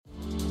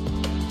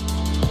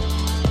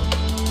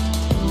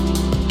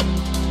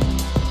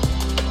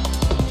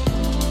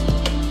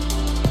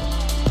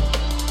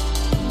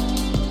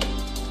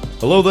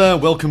Hello there,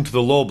 welcome to the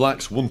Law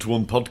Blacks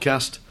One-to-One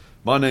podcast.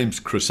 My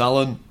name's Chris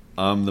Allen,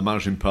 I'm the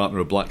managing partner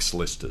of Black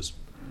Solicitors.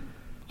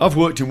 I've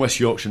worked in West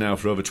Yorkshire now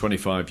for over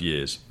 25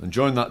 years, and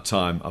during that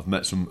time I've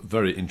met some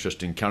very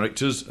interesting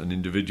characters and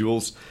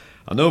individuals,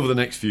 and over the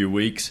next few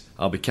weeks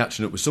I'll be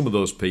catching up with some of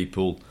those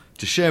people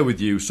to share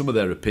with you some of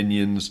their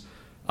opinions,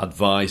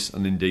 advice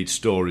and indeed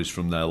stories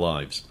from their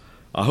lives.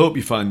 I hope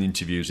you find the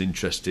interviews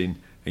interesting,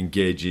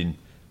 engaging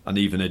and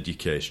even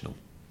educational.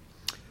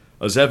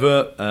 As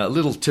ever, a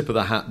little tip of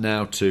the hat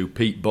now to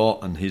Pete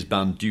Bott and his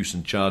band Deuce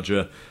and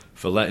Charger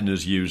for letting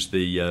us use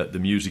the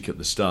music at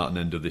the start and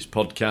end of this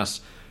podcast.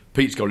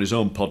 Pete's got his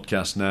own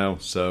podcast now,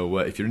 so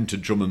if you're into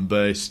drum and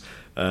bass,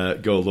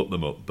 go look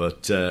them up.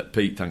 But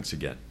Pete, thanks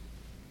again.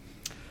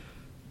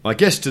 My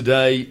guest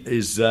today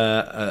is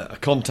a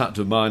contact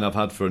of mine I've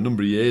had for a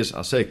number of years.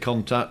 I say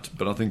contact,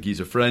 but I think he's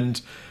a friend.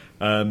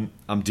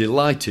 I'm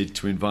delighted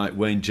to invite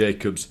Wayne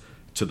Jacobs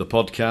to the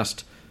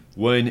podcast.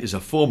 Wayne is a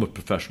former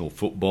professional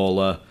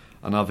footballer,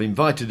 and I've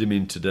invited him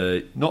in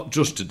today not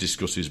just to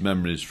discuss his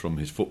memories from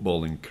his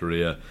footballing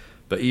career,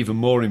 but even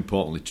more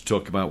importantly to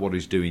talk about what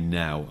he's doing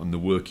now and the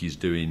work he's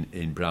doing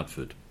in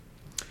Bradford.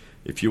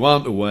 If you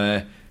aren't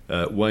aware,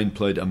 Wayne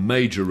played a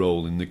major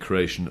role in the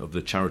creation of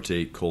the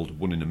charity called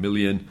One in a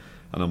Million,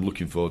 and I'm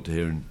looking forward to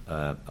hearing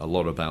a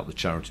lot about the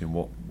charity and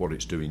what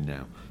it's doing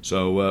now.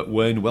 So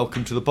Wayne,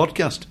 welcome to the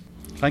podcast.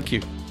 Thank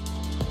you.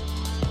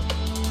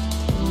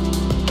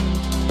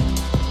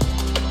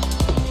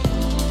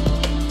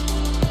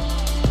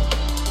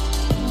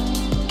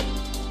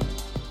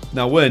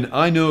 Now, Wayne,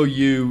 I know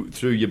you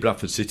through your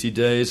Bradford City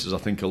days, as I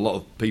think a lot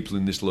of people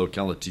in this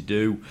locality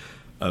do.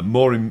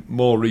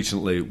 More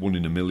recently, One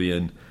in a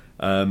Million.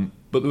 But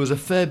there was a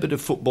fair bit of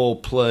football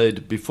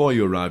played before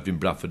you arrived in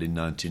Bradford in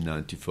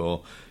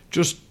 1994.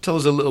 Just tell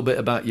us a little bit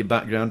about your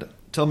background.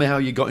 Tell me how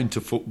you got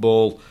into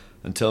football,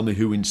 and tell me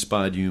who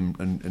inspired you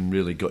and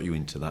really got you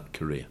into that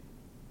career.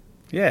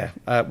 Yeah,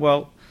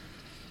 well,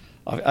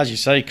 as you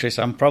say, Chris,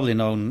 I'm probably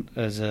known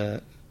as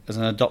an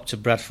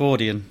adopted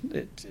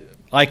Bradfordian.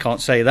 I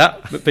can't say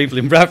that, but people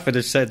in Bradford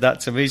have said that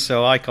to me,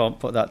 so I can't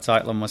put that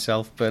title on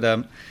myself. But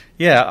I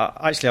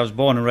was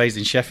born and raised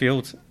in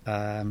Sheffield.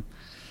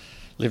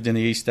 Lived in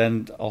the East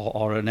End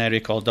or an area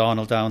called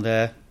Darnell down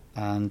there,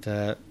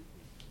 and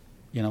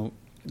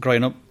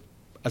growing up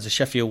as a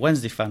Sheffield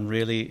Wednesday fan,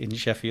 really, in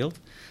Sheffield.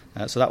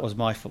 So that was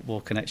my football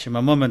connection.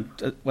 My mum,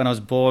 when I was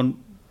born,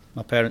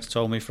 my parents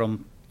told me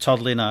from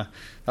toddling,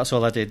 that's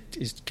all I did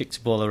is kick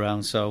the ball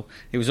around. So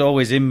it was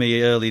always in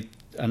me early.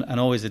 And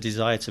always a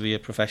desire to be a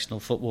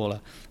professional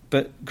footballer.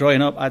 But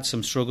growing up, I had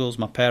some struggles.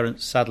 My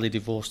parents sadly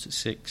divorced at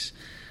 6.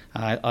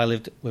 I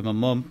lived with my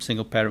mum,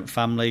 single-parent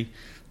family.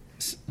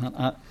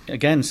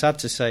 Again, sad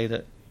to say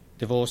that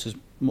divorce is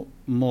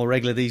more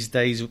regular these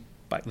days.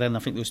 Back then, I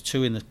think there was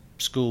 2 in the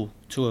school,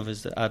 2 of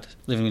us that had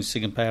living with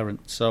single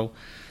parents. So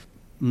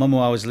mum, who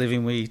I was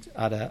living with,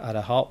 had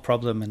a heart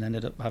problem and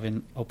ended up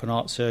having open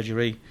heart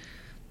surgery.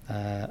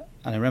 And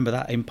I remember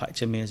that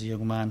impacting me as a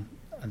young man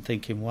and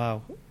thinking,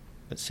 wow,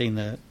 I'd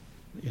seen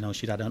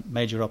she'd had a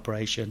major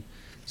operation,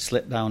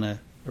 slipped down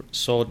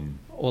sawed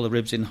all the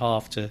ribs in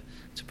half to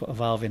put a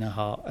valve in her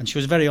heart. And she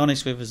was very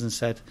honest with us and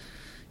said,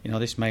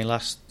 this may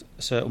last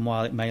a certain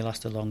while, it may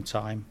last a long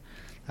time.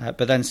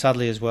 But then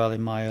sadly as well,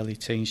 in my early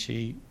teens,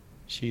 she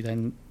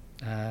then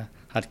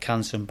had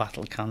cancer and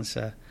battled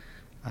cancer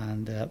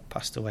and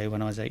passed away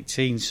when I was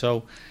 18.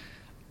 So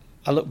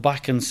I look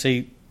back and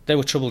see there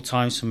were troubled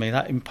times for me.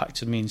 That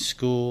impacted me in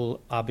school.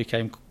 I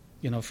became,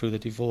 through the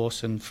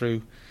divorce and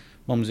through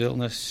mum's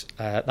illness,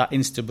 that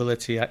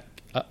instability,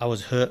 I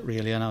was hurt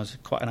really, and I was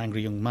quite an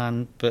angry young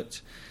man.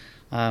 But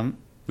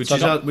which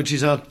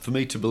is hard for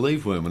me to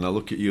believe when I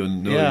look at you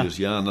and know you as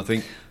Jan. I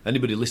think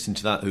anybody listening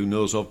to that who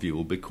knows of you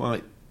will be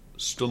quite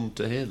stunned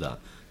to hear that.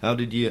 How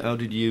did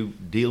you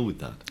deal with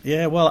that?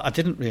 Yeah, well, I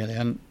didn't really,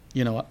 and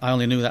I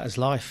only knew that as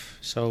life.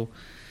 So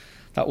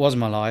that was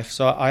my life.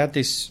 So I had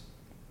this,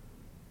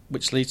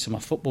 which leads to my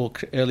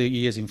early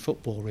years in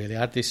football. Really, I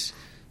had this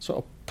sort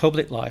of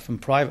public life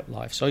and private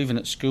life. So even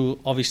at school,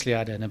 obviously I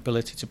had an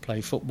ability to play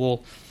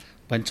football,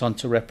 went on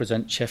to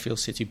represent Sheffield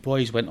City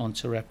Boys, went on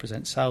to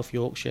represent South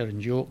Yorkshire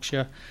and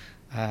Yorkshire.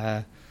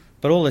 But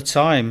all the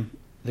time,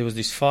 there was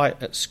this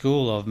fight at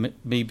school of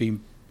me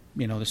being,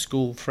 the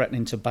school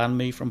threatening to ban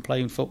me from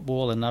playing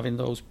football and having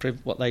those,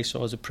 what they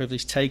saw as a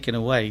privilege, taken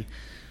away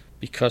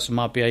because of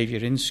my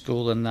behaviour in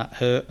school and that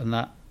hurt and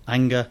that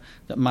anger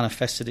that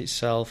manifested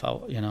itself.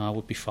 I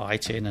would be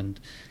fighting and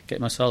get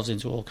myself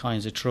into all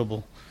kinds of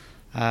trouble.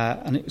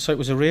 So it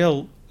was a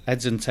real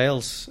heads and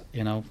tails,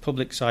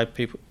 public side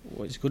people,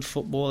 it's good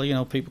football,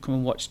 people come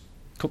and watch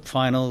cup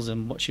finals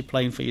and watch you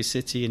playing for your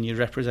city and you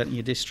representing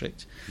your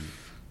district.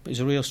 But it was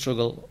a real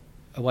struggle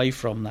away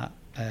from that,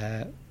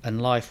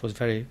 and life was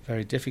very,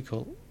 very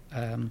difficult.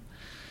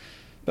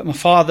 But my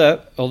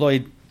father, although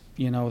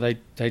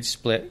they'd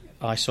split,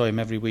 I saw him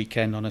every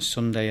weekend on a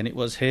Sunday, and it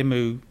was him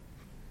who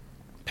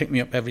picked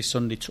me up every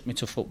Sunday, took me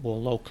to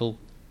football, local,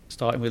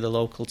 starting with the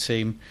local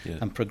team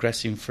and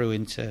progressing through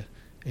into,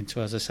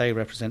 as I say,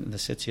 representing the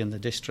city and the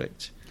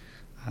district.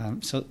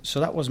 So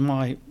that was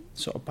my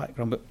sort of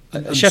background. But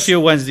a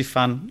Sheffield Wednesday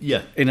fan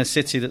in a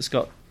city that's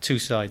got two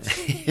sides.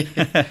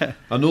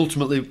 And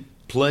ultimately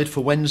played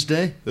for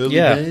Wednesday, early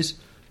days.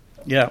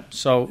 Yeah,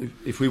 so...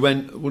 If we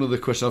went... One of the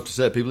questions I have to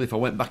say to people, if I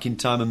went back in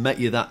time and met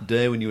you that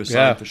day when you were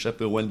signed for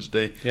Sheffield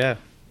Wednesday,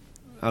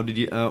 how did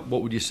you?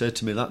 What would you say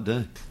to me that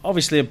day?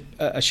 Obviously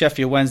a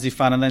Sheffield Wednesday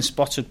fan, and then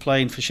spotted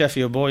playing for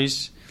Sheffield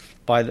Boys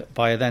by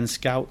a then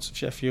scout of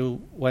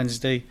Sheffield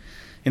Wednesday.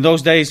 In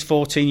those days,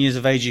 14 years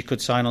of age, you could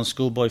sign on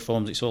schoolboy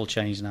forms. It's all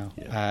changed now.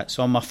 Yeah.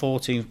 So on my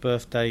 14th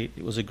birthday,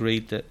 it was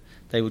agreed that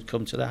they would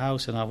come to the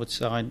house and I would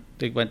sign.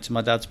 They went to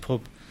my dad's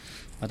pub.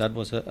 My dad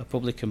was a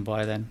publican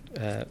by then,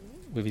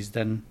 with his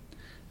then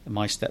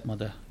my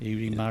stepmother. He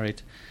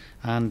remarried,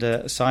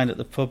 and signed at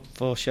the pub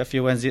for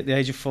Sheffield Wednesday at the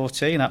age of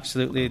 14.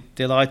 Absolutely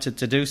delighted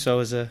to do so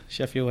as a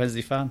Sheffield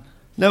Wednesday fan.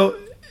 Now,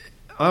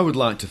 I would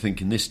like to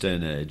think in this day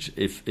and age,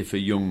 if a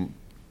young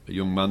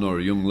man or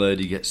a young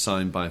lady gets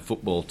signed by a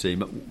football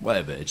team at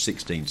whatever age,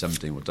 16,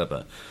 17,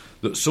 whatever,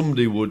 that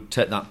somebody would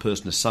take that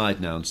person aside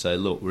now and say,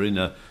 look, we're in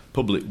a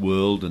public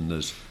world and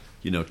there's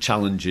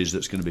challenges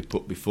that's going to be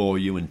put before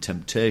you and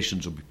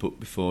temptations will be put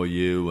before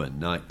you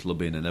and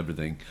nightclubbing and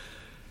everything.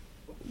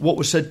 What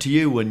was said to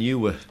you when you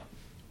were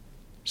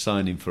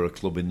signing for a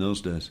club in those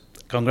days?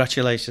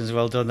 Congratulations,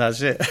 well done,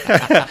 that's it.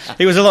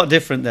 It was a lot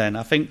different then.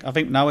 I think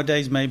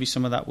nowadays maybe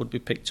some of that would be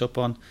picked up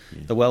on,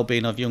 the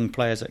well-being of young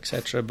players,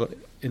 etc. But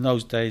in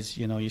those days,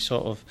 you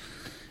sort of,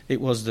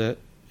 it was I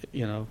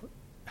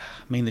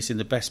mean this in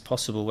the best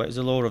possible way. It was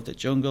the law of the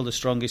jungle, the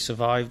strongest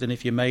survived, and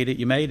if you made it,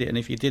 you made it, and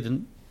if you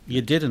didn't,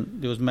 you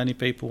didn't. There was many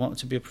people wanting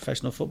to be a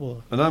professional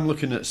footballer. And I'm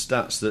looking at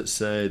stats that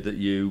say that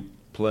you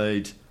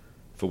played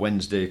for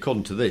Wednesday,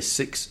 according to this,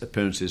 6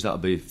 appearances, that'll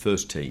be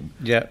first team.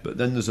 Yeah. But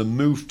then there's a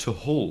move to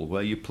Hull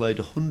where you played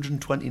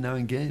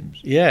 129 games.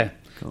 Yeah.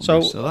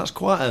 So that's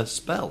quite a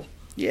spell.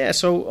 Yeah,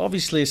 so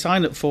obviously I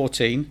signed at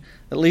 14,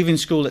 leaving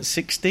school at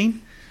 16.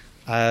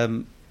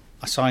 They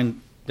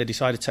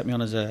decided to take me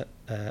on as a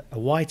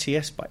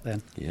YTS back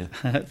then. Yeah.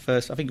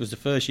 First, I think it was the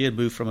first year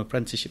moved from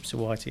apprenticeship to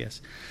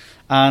YTS.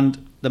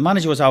 And the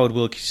manager was Howard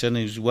Wilkinson,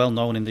 who's well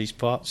known in these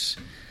parts.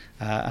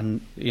 And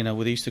we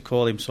used to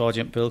call him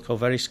Sergeant Bilko,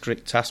 very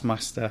strict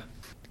taskmaster.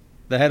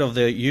 The head of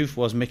the youth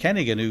was Mick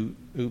Hennigan,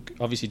 who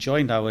obviously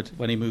joined Howard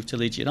when he moved to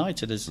Leeds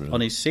United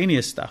on his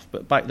senior staff,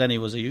 but back then he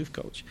was a youth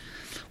coach.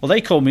 Well, they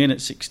called me in at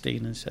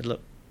 16 and said,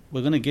 look,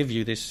 we're going to give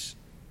you this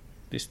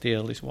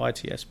deal, this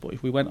YTS, but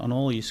if we went on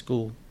all your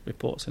school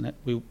reports in it,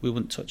 we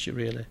wouldn't touch you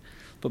really.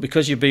 But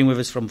because you've been with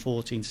us from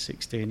 14 to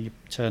 16,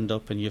 you've turned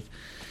up and you've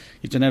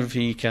done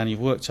everything you can, you've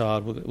worked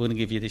hard, we're going to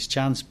give you this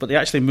chance. But they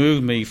actually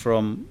moved me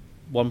from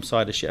one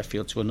side of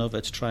Sheffield to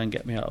another to try and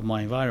get me out of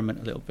my environment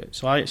a little bit.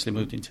 So I actually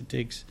moved into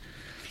Diggs.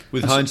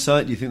 With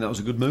hindsight, do you think that was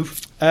a good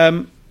move?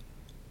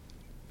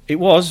 It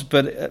was,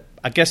 but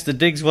I guess the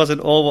Diggs wasn't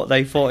all what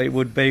they thought it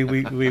would be.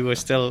 We were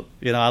still,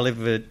 I lived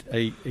with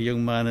a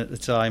young man at the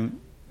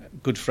time, a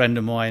good friend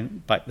of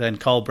mine back then,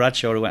 Carl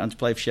Bradshaw, who went on to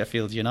play for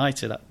Sheffield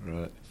United,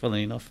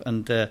 funnily enough.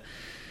 And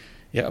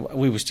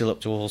we were still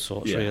up to all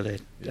sorts, really.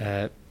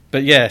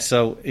 But yeah,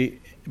 so...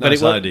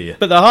 Nice idea.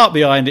 But the heart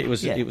behind it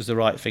was the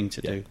right thing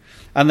to do.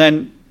 And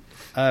then,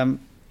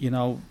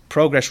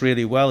 progressed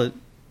really well. It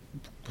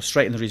was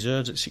straight in the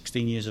reserves at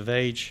 16 years of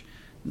age,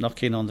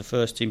 knocking on the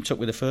first team, took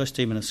with the first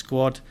team in a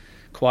squad,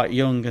 quite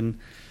young. And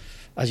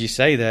as you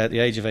say there, at the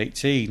age of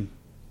 18,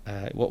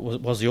 what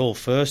was the all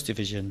first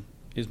division?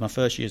 It was my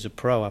first year as a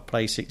pro. I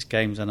played 6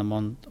 games and I'm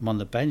on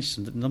the bench.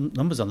 And the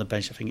numbers on the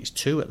bench, I think it's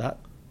 2 at that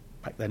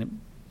back then.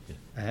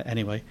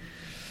 Anyway.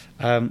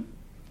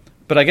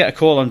 But I get a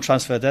call on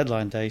transfer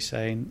deadline day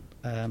saying,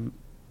 from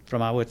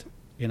Howard,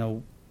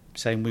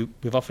 saying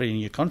we've offered you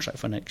your contract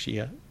for next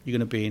year. You're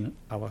going to be in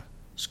our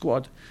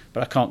squad,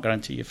 but I can't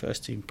guarantee your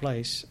first team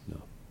place.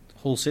 No.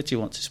 Hull City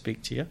want to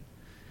speak to you,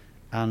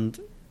 and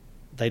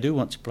they do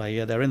want to play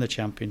you. They're in the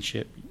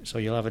Championship, so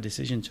you'll have a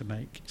decision to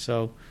make.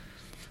 So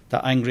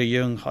that angry,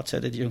 young,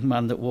 hot-headed young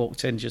man that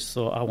walked in just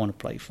thought, I want to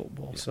play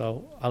football. Yeah.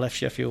 So I left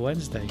Sheffield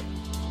Wednesday.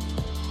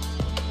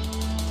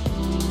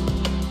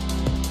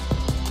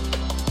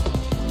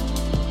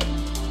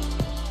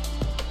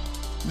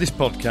 This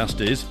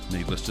podcast is,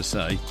 needless to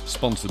say,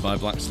 sponsored by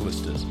Black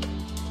Solicitors.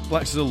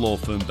 Blacks is a law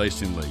firm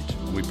based in Leeds,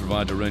 and we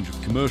provide a range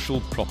of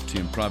commercial, property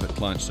and private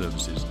client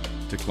services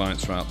to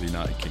clients throughout the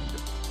United Kingdom.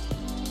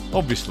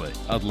 Obviously,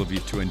 I'd love you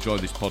to enjoy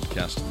this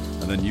podcast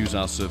and then use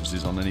our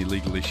services on any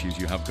legal issues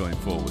you have going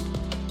forward.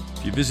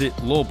 If you visit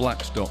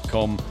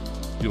lawblacks.com,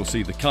 you'll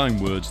see the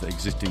kind words that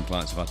existing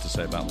clients have had to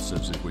say about the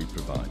services we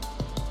provide.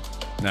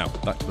 Now,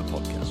 back to the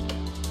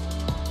podcast.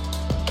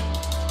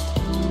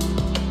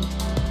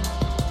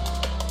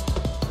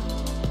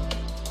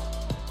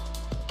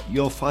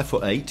 You're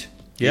 5'8",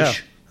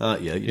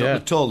 aren't you? You're not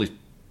the tallest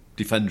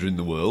defender in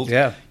the world.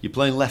 Yeah. You're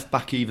playing left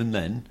back even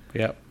then.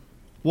 Yeah.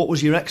 What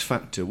was your X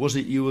factor? Was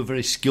it you were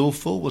very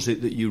skillful? Was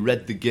it that you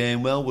read the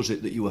game well? Was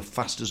it that you were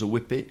fast as a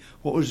whippet?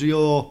 What was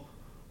your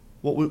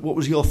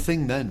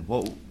thing then?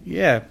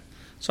 Yeah.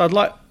 So I'd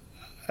like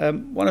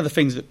one of the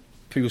things that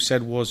people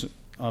said was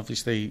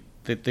obviously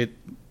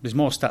there's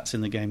more stats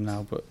in the game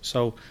now, but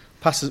so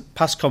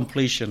pass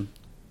completion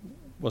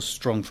was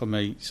strong for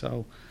me.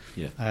 So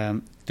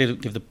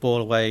didn't give the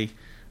ball away.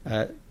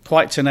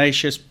 Quite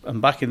tenacious,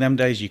 and back in them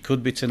days you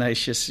could be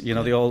tenacious.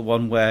 The old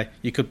one where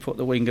you could put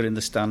the winger in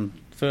the stand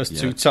first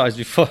 2 times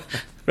before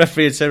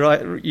referee would say,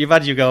 right, you've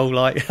had your goal,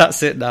 like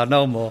that's it now,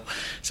 no more.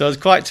 So I was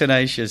quite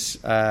tenacious,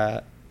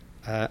 and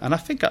I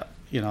think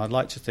I'd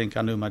like to think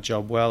I knew my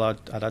job well.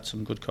 I'd had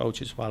some good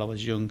coaches while I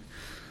was young,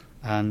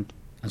 and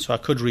so I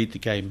could read the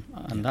game,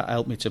 and that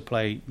helped me to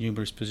play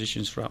numerous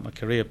positions throughout my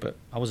career. But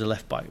I was a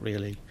left back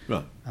really,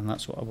 right, and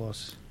that's what I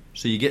was.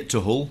 So you get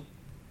to Hull.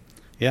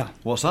 Yeah.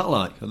 What's that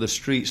like? Are the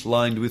streets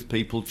lined with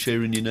people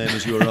cheering your name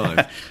as you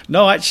arrive?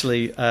 No,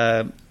 actually,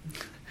 I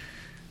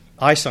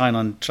signed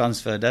on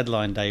transfer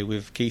deadline day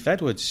with Keith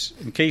Edwards.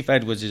 And Keith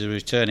Edwards is a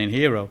returning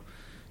hero.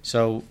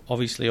 So,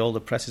 obviously, all the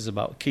press is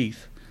about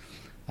Keith.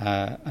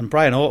 And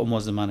Brian Horton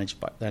was the manager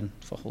back then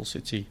for Hull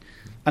City.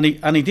 And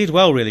he did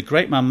well, really.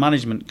 Great man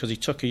management, because he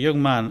took a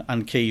young man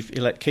and he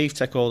let Keith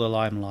take all the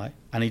limelight.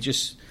 And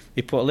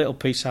he put a little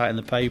piece out in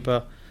the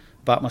paper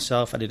about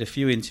myself. I did a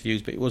few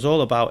interviews, but it was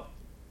all about...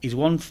 He's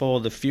one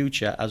for the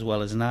future as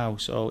well as now,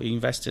 so he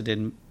invested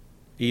in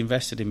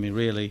me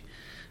really,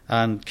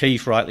 and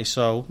Keith, rightly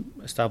so,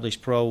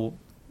 established pro,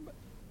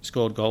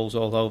 scored goals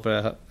all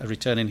over, a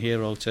returning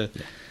hero to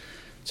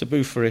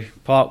Boothbury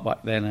Park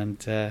back then,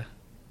 and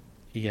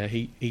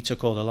he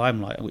took all the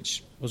limelight,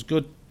 which was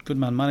good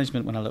man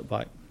management when I look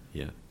back.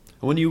 Yeah, and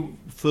when you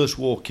first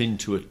walk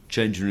into a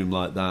changing room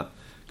like that,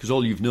 because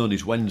all you've known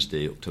is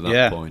Wednesday up to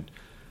that point,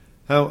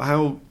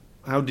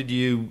 how did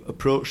you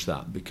approach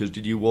that? Because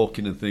did you walk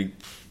in and think,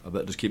 I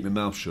better just keep my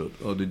mouth shut?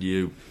 Or did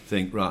you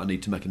think, right, I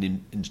need to make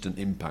an instant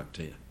impact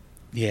here?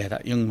 Yeah,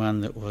 that young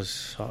man that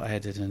was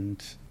hot-headed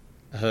and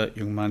a hurt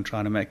young man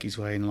trying to make his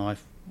way in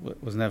life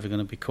was never going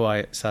to be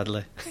quiet,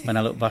 sadly, when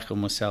I look back on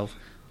myself.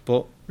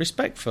 But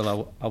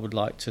respectful, I would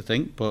like to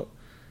think, but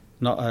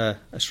not a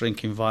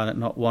shrinking violet,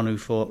 not one who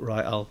thought,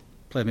 right, I'll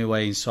play my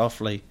way in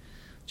softly.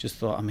 Just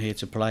thought, I'm here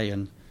to play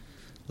and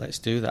let's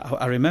do that.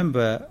 I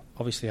remember,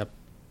 obviously, I've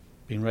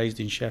been raised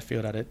in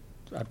Sheffield. I'd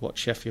watched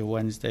Sheffield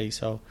Wednesday,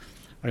 so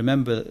I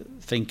remember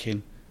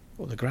thinking,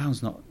 well, the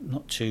ground's not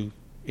too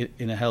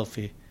in a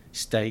healthy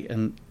state,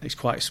 and it's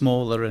quite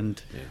smaller,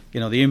 and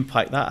the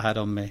impact that had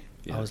on me,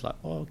 I was like,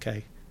 oh,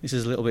 okay, this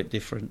is a little bit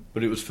different.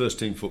 But it was first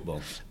team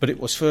football.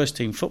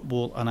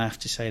 And I have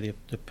to say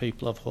the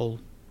people of Hull,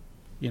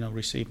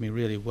 received me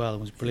really well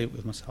and was brilliant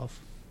with myself.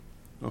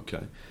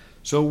 Okay,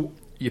 so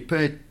you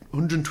played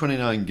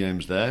 129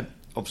 games there.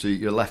 Obviously,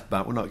 you're left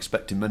back. We're not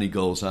expecting many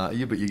goals out of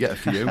you, but you get a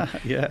few.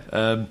 Yeah.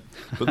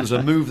 But there's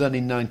a move then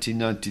in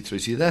 1993.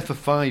 So you're there for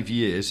 5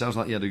 years. Sounds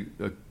like you had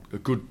a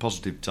good,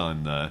 positive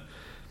time there.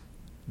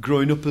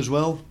 Growing up as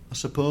well, I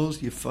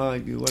suppose. Where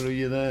are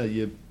you there?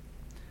 You're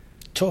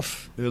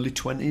tough. Early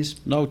 20s?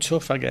 No,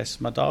 tough, I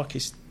guess. My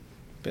darkest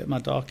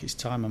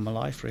time in my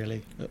life,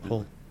 really, at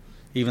Hull.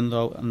 Even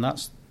though, and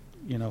that's,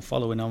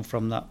 following on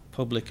from that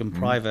public and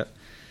private.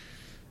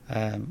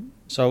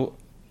 So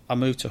I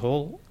moved to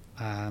Hull.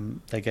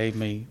 They gave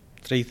me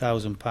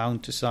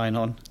 £3,000 to sign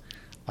on.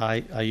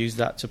 I used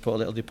that to put a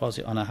little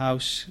deposit on a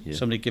house. Yeah.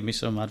 Somebody gave me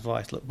some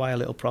advice. Look, buy a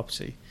little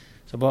property.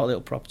 So I bought a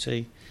little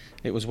property.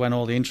 It was when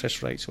all the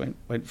interest rates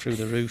went through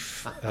the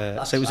roof.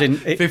 So it was in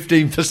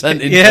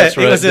 15% interest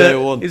rate day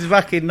one. It was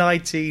back in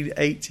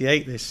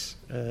 1988. This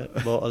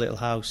bought a little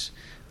house.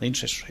 The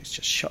interest rates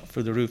just shot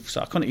through the roof.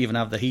 So I couldn't even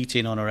have the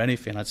heating on or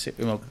anything. I'd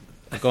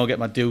go and get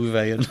my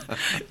duvet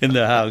in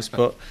the house.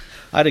 But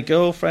I had a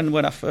girlfriend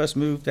when I first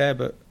moved there,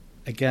 but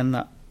again,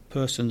 that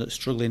person that's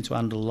struggling to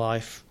handle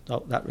life,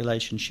 that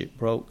relationship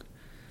broke.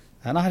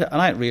 And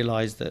I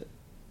realised that,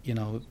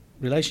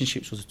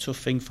 relationships was a tough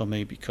thing for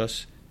me,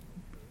 because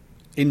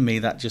in me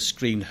that just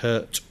screamed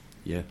hurt.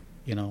 Yeah.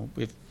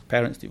 With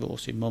parents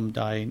divorcing, mum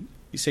dying,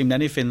 it seemed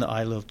anything that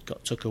I loved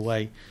got took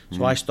away.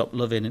 So I stopped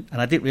loving it,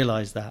 and I didn't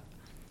realise that.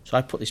 So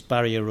I put this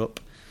barrier up.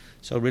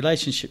 So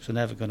relationships were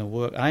never going to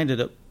work. I ended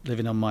up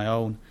living on my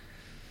own.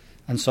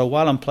 And so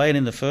while I'm playing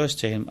in the first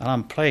team, and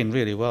I'm playing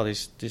really well,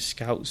 there's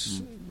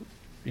scouts,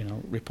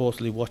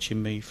 reportedly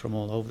watching me from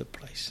all over the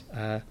place.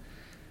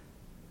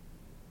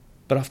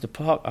 But after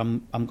park,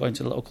 I'm going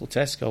to the local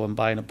Tesco and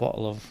buying a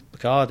bottle of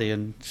Bacardi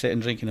and sitting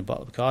drinking a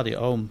bottle of Bacardi at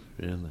home.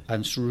 Really?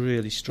 And it's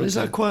really struggling. Is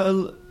that quite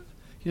a...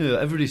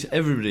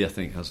 everybody I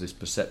think has this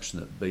perception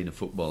that being a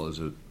footballer is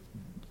a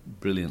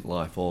brilliant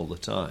life all the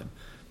time.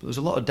 But there's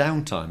a lot of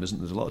downtime, isn't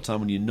there? There's a lot of time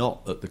when you're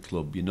not at the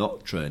club, you're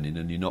not training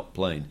and you're not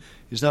playing.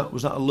 Was that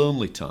a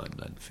lonely time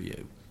then for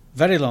you?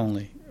 Very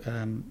lonely.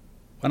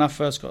 When I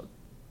first got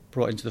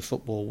brought into the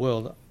football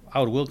world,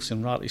 Howard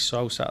Wilkinson, rightly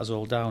so, sat us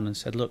all down and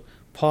said, look,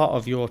 part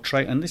of your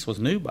training, and this was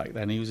new back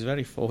then, he was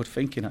very forward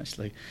thinking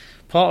actually,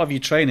 part of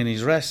your training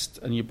is rest,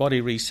 and your body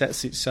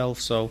resets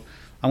itself. So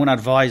I'm going to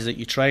advise that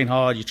you train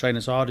hard, you train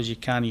as hard as you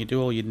can, you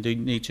do all you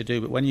need to do,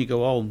 but when you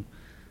go home,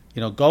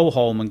 go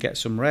home and get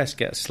some rest,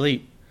 get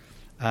sleep.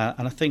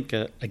 And I think,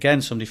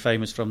 again, somebody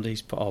famous from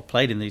these, or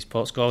played in these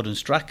ports, Gordon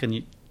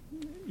Strachan,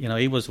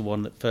 he was the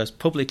one that first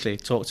publicly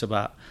talked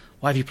about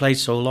why have you played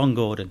so long,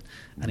 Gordon?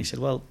 And he said,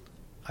 well,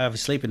 I have a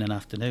sleep in an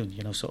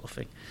afternoon, sort of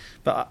thing.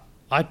 But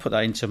I put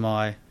that into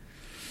my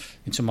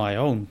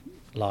own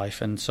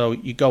life, and so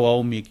you go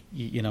home,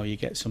 you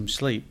get some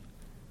sleep,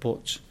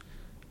 but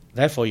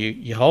therefore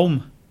you're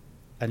home,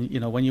 and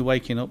when you're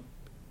waking up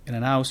in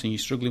an house and you're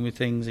struggling with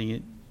things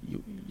and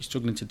you're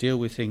struggling to deal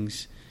with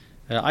things,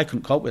 I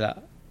couldn't cope with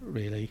that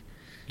really.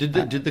 Did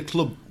the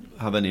club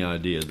have any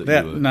idea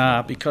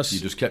that because you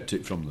just kept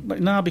it from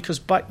them? No, because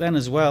back then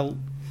as well,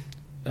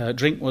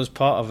 drink was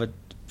part of a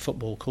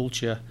football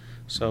culture.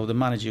 So the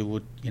manager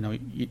would,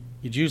 you'd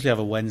usually have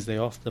a Wednesday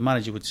off. The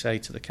manager would say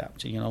to the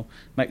captain,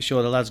 make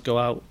sure the lads go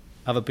out,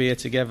 have a beer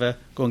together,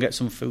 go and get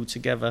some food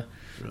together.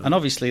 Right. And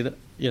obviously,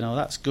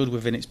 that's good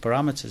within its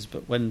parameters.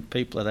 But when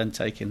people are then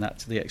taking that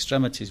to the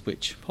extremities,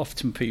 which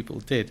often people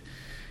did,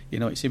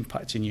 it's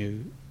impacting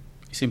you.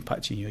 It's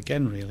impacting you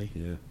again, really.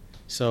 Yeah.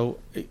 So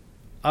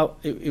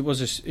it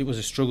was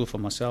a struggle for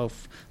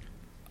myself.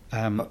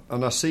 And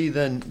I see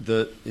then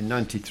that in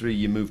 '93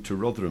 you moved to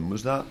Rotherham.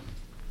 Was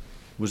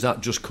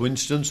that just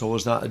coincidence, or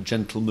was that a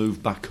gentle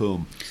move back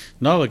home?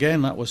 No,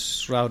 again, that was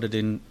shrouded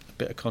in a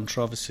bit of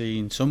controversy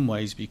in some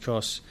ways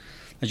because,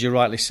 as you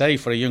rightly say,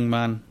 for a young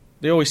man,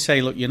 they always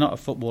say, look, you're not a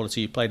footballer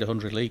till you played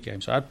 100 league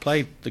games. So I'd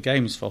played the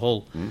games for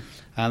Hull,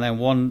 and then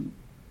one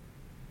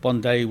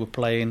day we're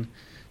playing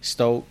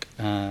Stoke.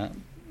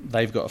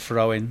 They've got a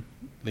throw-in.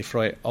 They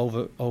throw it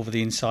over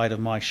the inside of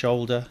my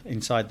shoulder,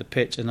 inside the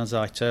pitch, and as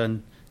I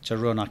turn to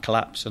run, I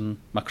collapse and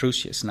my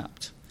cruciate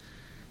snapped.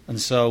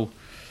 And so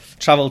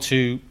travelled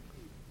to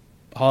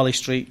Harley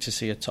Street to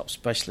see a top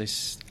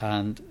specialist,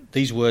 and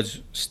these words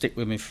stick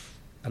with me,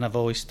 and have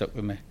always stuck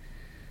with me.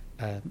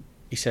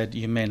 He said,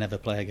 you may never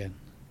play again.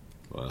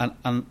 Wow.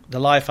 And the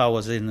life I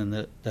was in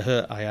and the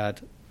hurt I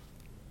had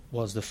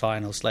was the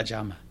final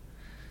sledgehammer,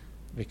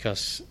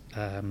 because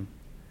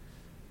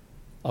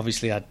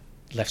obviously I'd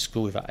left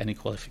school without any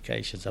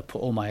qualifications. I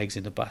put all my eggs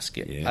in the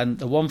basket. Yeah. And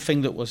the one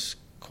thing that was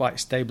quite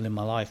stable in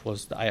my life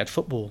was that I had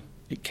football.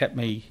 It kept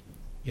me,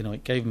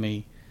 it gave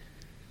me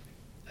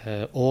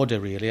order,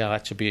 really. I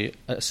had to be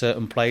at a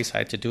certain place, I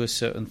had to do a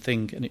certain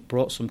thing, and it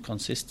brought some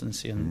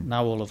consistency. And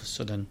now all of a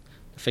sudden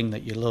the thing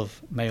that you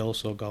love may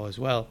also go as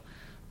well.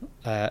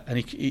 And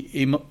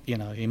he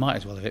might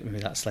as well have hit me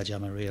with that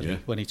sledgehammer, really,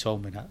 when he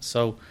told me that.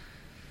 So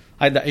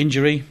I had that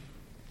injury,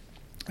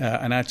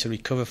 and I had to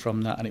recover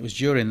from that. And it was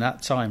during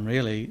that time,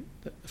 really,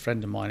 that a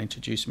friend of mine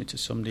introduced me to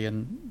somebody,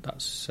 and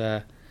that's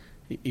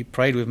he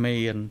prayed with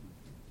me, and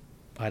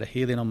I had a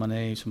healing on my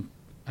knees, and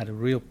I had a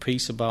real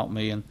peace about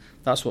me, and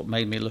that's what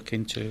made me look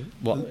into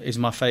what is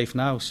my faith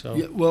now. So,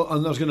 yeah, well,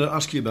 and I was going to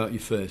ask you about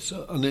your faith,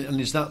 and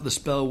is that the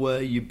spell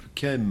where you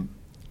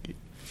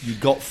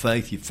got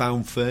faith, you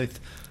found faith?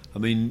 I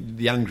mean,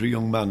 the angry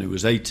young man who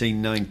was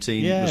 18,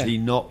 19, was he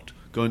not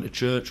going to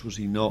church? Was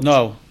he not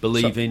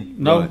believing?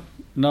 No,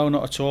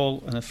 not at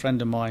all. And a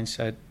friend of mine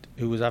said,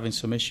 who was having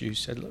some issues,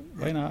 said, look,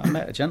 Wayne, I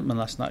met a gentleman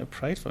last night who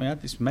prayed for me. I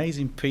had this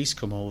amazing peace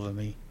come over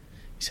me.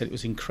 He said it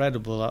was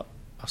incredible.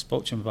 I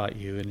spoke to him about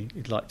you, and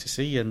he'd like to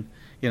see you.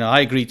 And, I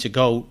agreed to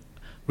go.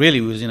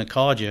 Really, we was in a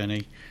car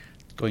journey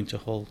going to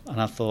Hull,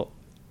 and I thought,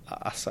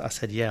 I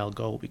said, yeah, I'll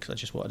go, because I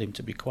just wanted him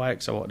to be quiet,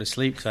 because I wanted to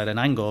sleep, because I had an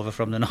hangover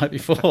from the night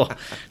before.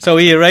 So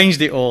he arranged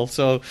it all.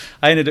 So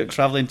I ended up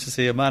travelling to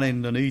see a man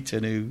in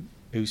Nuneaton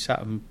who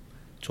sat and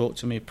talked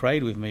to me,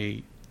 prayed with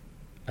me,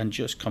 and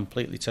just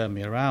completely turned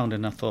me around.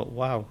 And I thought,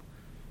 wow.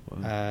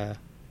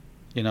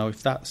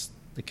 If that's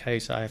the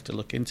case, I have to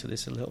look into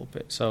this a little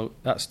bit. So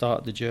that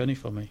started the journey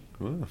for me.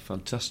 Oh,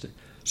 fantastic.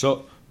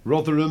 So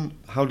Rotherham,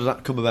 how did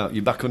that come about?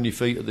 You're back on your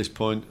feet at this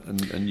point,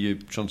 and you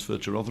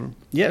transferred to Rotherham?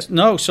 Yes,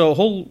 no. So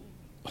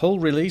Hull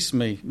released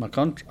me. My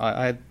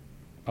I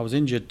was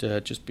injured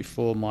just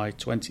before my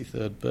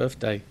 23rd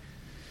birthday,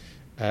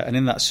 and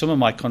in that summer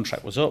my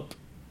contract was up.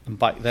 And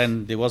back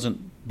then there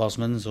wasn't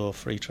Bosmans or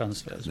free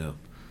transfers. No.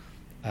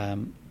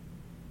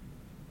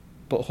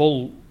 But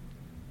Hull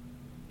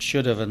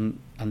should have and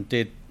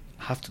did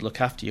have to look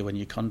after you when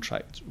your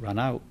contract ran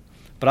out.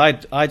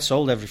 But I'd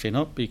sold everything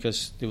up,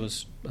 because there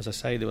was, as I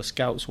say, there were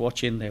scouts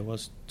watching, there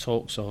was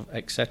talks of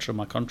etc.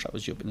 My contract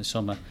was due up in the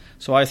summer.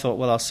 So I thought,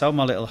 well, I'll sell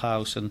my little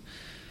house, and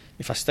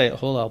if I stay at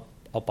Hull,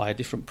 I'll buy a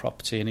different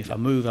property, and if I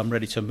move, I'm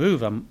ready to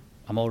move. I'm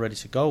all ready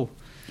to go.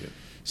 Yeah.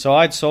 So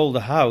I'd sold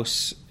the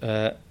house,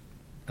 and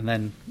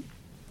then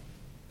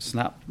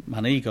snap,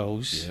 my knee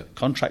goes. Yeah.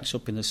 Contract's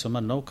up in the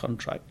summer, no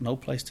contract, no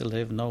place to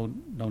live, no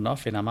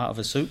nothing. I'm out of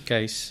a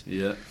suitcase.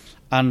 Yeah.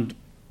 And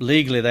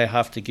legally they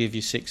have to give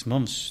you 6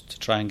 months to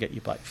try and get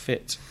you back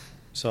fit.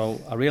 So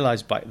I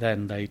realised back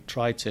then they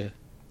tried to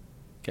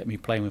get me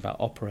playing without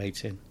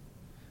operating,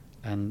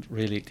 and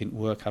really it didn't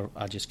work.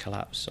 I just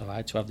collapsed. So I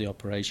had to have the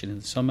operation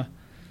in the summer,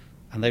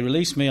 and they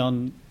released me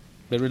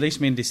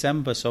in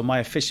December. So my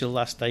official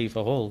last day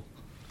for Hull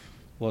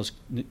was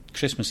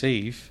Christmas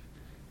Eve.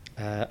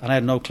 And I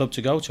had no club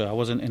to go to. I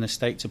wasn't in a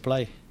state to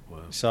play.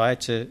 Wow. So I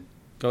had to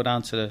go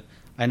down to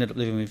I ended up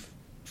living with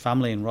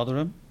family in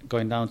Rotherham,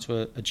 going down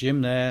to a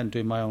gym there and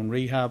doing my own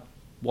rehab,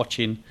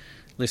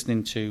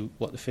 listening to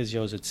what the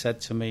physios had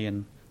said to me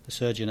and the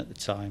surgeon at the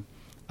time.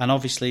 And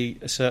obviously,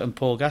 a certain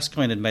Paul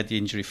Gascoigne had made the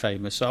injury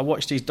famous. So I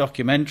watched his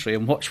documentary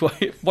and watched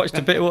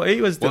a bit of what he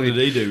was doing. What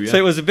did he do? Yeah. So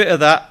it was a bit of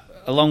that,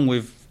 along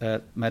with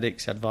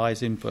medics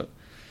advising, but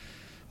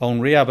on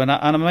rehab. And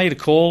I made a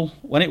call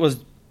when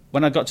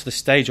I got to the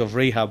stage of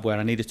rehab where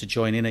I needed to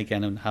join in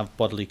again and have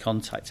bodily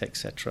contact,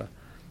 etc.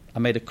 I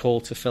made a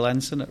call to Phil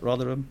Ensign at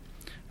Rotherham,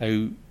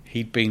 who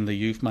he'd been the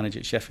youth manager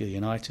at Sheffield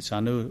United, so I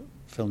knew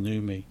Phil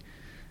knew me.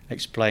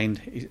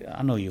 Explained,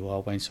 I know you are,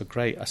 Wayne, so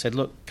great. I said,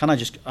 look, can I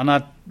just... And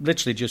I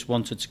literally just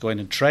wanted to go in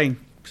and train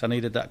because I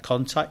needed that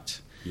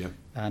contact. Yeah.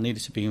 I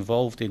needed to be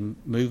involved in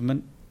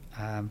movement.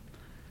 And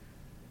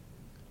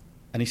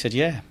he said,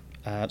 yeah.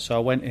 So I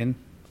went in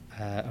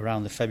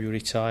around the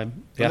February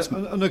time.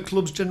 And are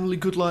clubs generally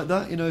good like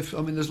that? You know,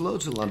 there's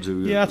loads of lads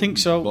who... Yeah, I think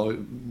so.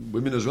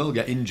 Women as well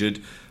get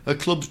injured. Are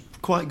clubs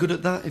quite good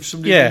at that? If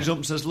somebody rings up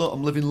and says, look,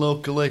 I'm living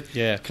locally,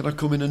 can I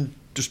come in and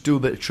just do a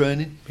bit of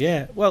training?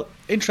 Yeah, well,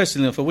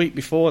 interestingly enough, a week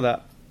before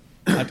that,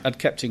 I'd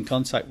kept in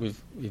contact with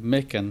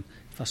Mick, and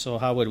if I saw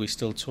Howard, we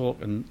still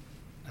talk, and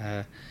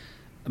Mick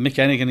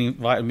Hennigan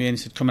invited me in and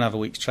said, come and have a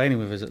week's training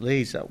with us at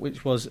Leeds,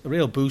 which was a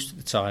real boost at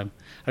the time.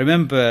 I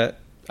remember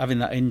having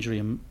that injury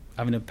and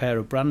having a pair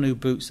of brand new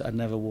boots that I'd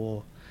never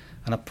wore,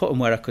 and I put them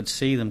where I could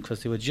see them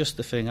because they were just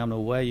the thing. I'm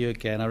going to wear you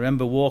again. I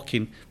remember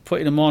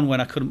putting them on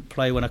when I couldn't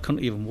play, when I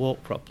couldn't even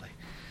walk properly,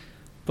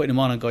 putting them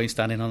on and going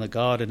standing on the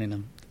garden in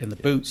them, in the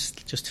boots,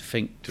 just to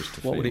think,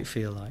 what would it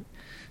feel like?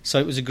 So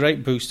it was a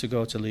great boost to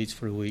go to Leeds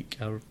for a week.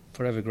 I'm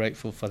forever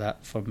grateful for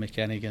that, for Mick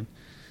Hennigan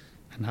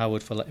and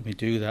Howard for letting me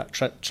do that.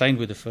 Trained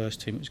with the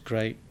first team, it was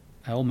great.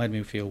 It all made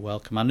me feel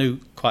welcome. I knew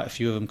quite a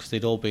few of them because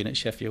they'd all been at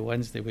Sheffield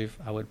Wednesday with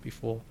Howard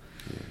before.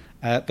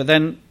 Yeah. But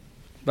then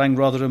rang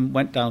Rotherham,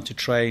 went down to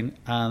train,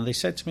 and they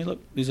said to me, look,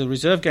 there's a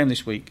reserve game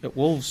this week at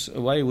Wolves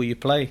away, will you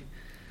play?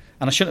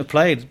 And I shouldn't have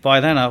played. By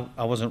then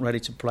I wasn't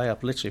ready to play.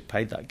 I've literally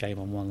played that game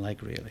on one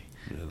leg, really.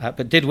 Yeah.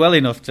 But did well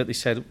enough that they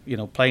said,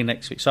 play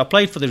next week. So I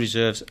played for the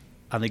reserves,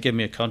 and they gave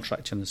me a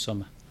contract in the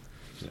summer,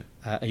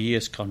 a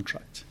year's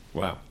contract.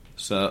 Wow.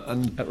 So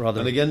and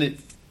again,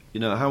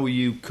 how are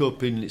you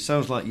coping? It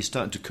sounds like you're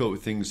starting to cope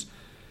with things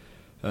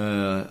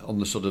on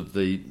the sort of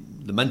the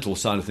mental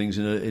side of things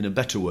in a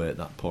better way at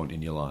that point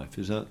in your life.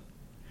 Is that?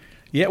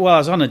 Yeah. Well,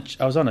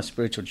 I was on a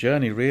spiritual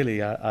journey.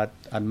 Really, I'd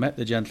met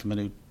the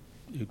gentleman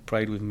who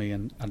prayed with me,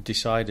 and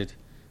decided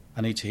I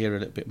need to hear a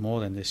little bit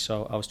more than this.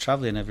 So I was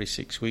travelling every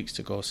 6 weeks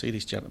to go see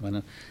this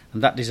gentleman,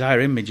 and that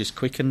desire in me just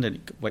quickened. And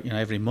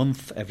every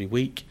month, every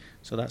week.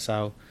 So that's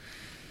how.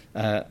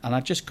 And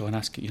I'd just go and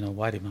ask,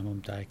 why did my mum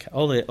die?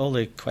 All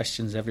the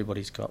questions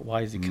everybody's got.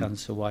 Why is there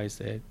cancer? Why is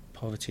there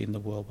poverty in the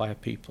world? Why are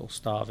people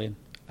starving?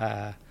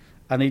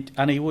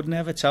 And he would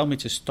never tell me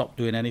to stop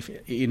doing anything.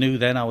 He knew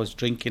then I was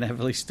drinking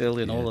heavily still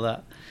and all of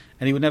that.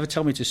 And he would never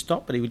tell me to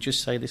stop, but he would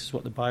just say, this is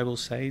what the Bible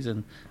says.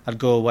 And I'd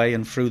go away,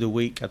 and through the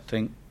week I'd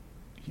think,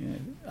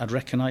 I'd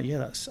recognise,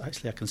 that's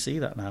actually, I can see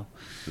that now.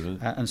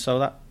 Mm-hmm. And so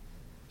that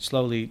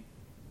slowly,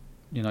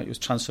 it was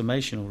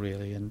transformational,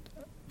 really. And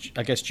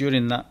I guess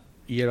during that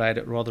year I had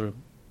at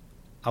Rotherham,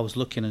 I was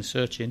looking and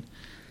searching,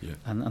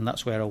 and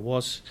that's where I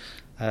was.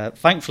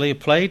 Thankfully, I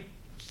played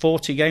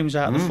 40 games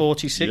out of the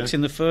 46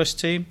 in the first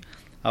team.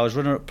 I was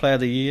runner-up player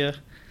of the year.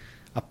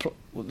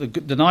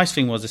 The nice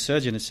thing was the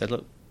surgeon had said,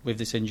 look, with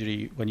this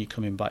injury, when you're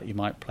coming back, you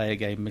might play a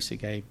game, miss a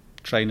game,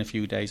 train a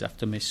few days, have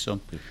to miss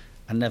some. Yeah.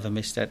 I never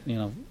missed that.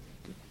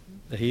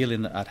 The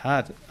healing that I'd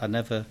had, I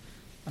never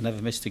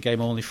missed a game,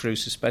 only through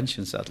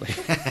suspension, sadly.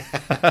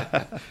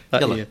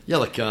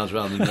 Yellow cards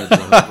rather than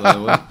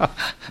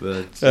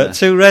red. But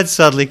 2 reds,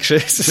 sadly,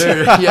 Chris.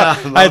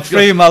 I had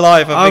 3 in my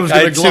life. I was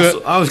going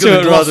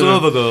to gloss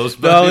over those,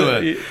 but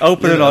anyway.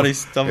 Open and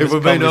honest. If we're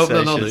being open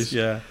and honest.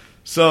 Yeah.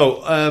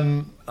 So,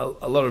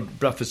 a lot of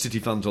Bradford City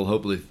fans will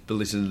hopefully be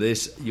listening to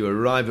this. You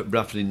arrived at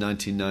Bradford in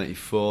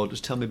 1994.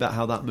 Just tell me about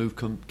how that move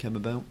came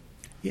about.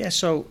 Yeah,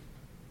 so,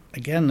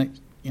 again,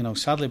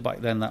 sadly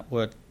back then that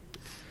word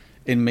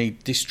in me,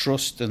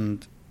 distrust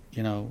and,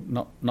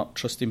 not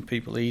trusting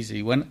people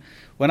easy. When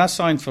I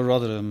signed for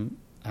Rotherham,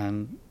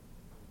 and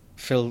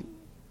Phil,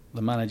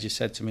 the manager,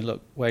 said to me,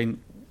 look, Wayne,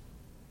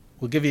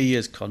 we'll give you a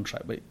year's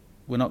contract, but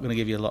we're not going to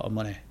give you a lot of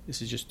money.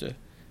 This is just a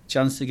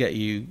chance to get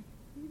you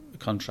a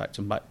contract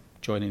and back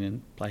joining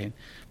and playing.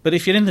 But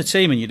if you're in the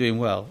team and you're doing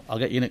well, I'll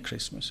get you in at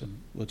Christmas and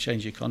we'll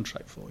change your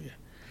contract for you.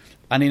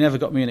 And he never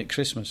got me in at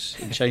Christmas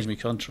and changed my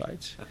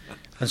contract.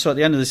 And so at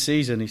the end of the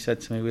season, he said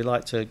to me, we'd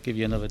like to give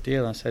you another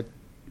deal. I said,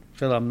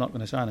 Phil, I'm not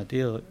going to sign a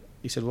deal.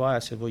 He said, why? I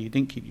said, well, you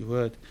didn't keep your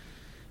word.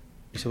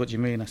 He said, what do you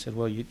mean? I said,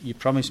 well, you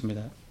promised me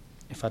that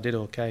if I did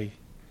okay,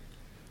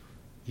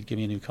 you'd give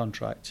me a new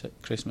contract at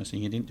Christmas,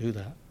 and you didn't do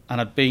that.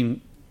 And I'd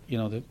been,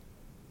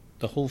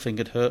 the whole thing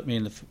had hurt me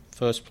in the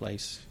first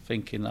place,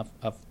 thinking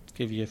I've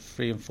given you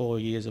 3 and 4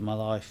 years of my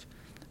life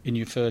in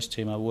your first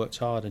team. I worked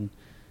hard, and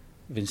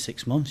within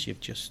 6 months you've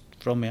just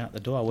thrown me out the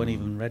door. I wasn't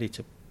even ready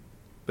to.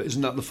 But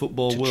isn't that the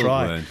football world,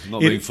 Wayne?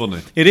 Not being funny.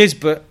 It is,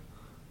 but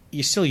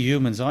you're still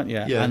humans, aren't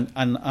you? Yeah.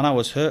 And I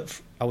was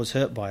hurt. I was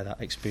hurt by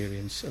that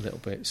experience a little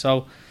bit.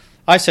 So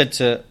I'd said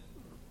to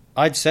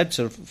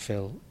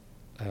Phil,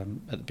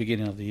 at the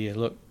beginning of the year,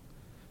 look,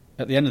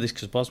 at the end of this,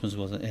 because Bosman's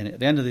wasn't in it, at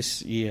the end of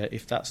this year,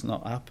 if that's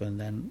not happened,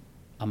 then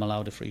I'm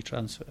allowed a free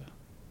transfer.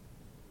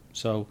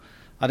 So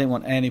I didn't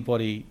want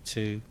anybody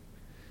to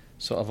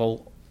sort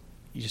of,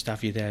 you just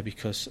have you there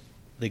because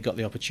they got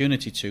the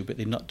opportunity to, but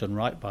they've not done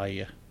right by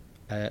you.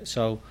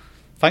 So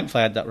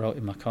thankfully I had that wrote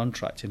in my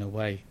contract in a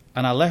way.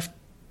 And I left.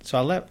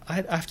 I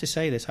have to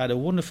say this, I had a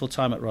wonderful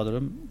time at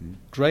Rotherham,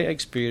 great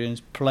experience,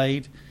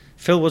 played.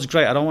 Phil was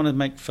great. I don't want to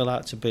make Phil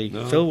out to be.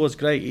 No. Phil was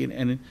great,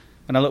 and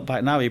when I look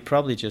back now, he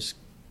probably just,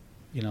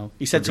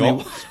 he said to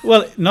me,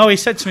 he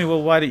said to me,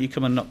 well, why don't you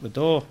come and knock the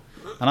door?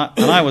 And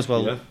I was,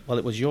 well,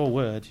 it was your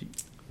word.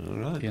 All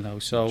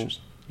right. So,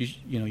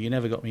 you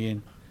never got me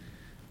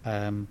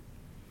in.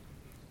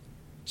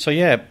 So,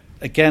 yeah,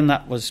 again,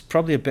 that was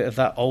probably a bit of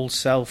that old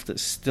self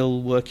that's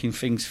still working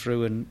things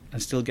through and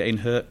still getting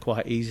hurt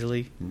quite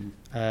easily.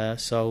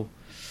 So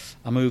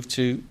I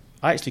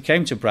actually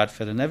came to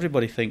Bradford, and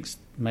everybody thinks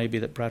maybe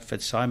that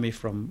Bradford signed me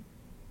from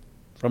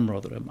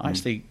Rotherham. I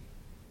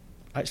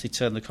actually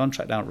turned the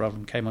contract down at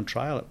Rotherham, came on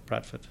trial at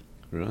Bradford.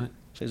 Right.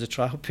 So it was a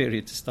trial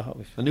period to start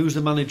with. And who was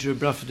the manager of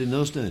Bradford in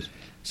those days?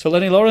 So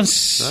Lenny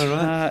Lawrence. All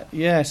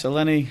right. So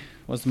Lenny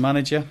was the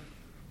manager.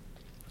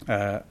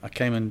 I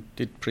came and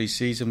did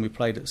pre-season. We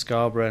played at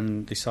Scarborough,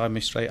 and they signed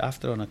me straight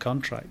after on a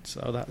contract.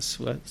 So that's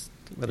where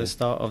the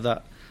start of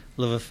that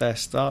love affair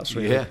starts,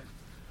 really. Yeah.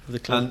 For the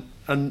club.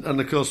 And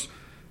of course,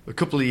 a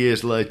couple of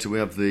years later, we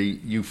have the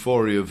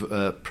euphoria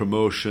of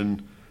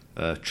promotion,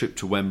 trip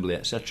to Wembley,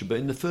 etc. But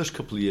in the first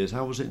couple of years,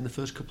 how was it in the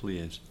first couple of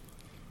years?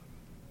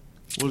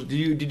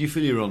 Did you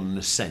feel you were on an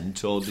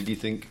ascent, or did you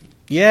think?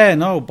 Yeah,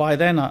 no. By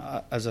then,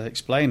 as I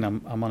explained,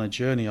 I'm on a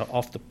journey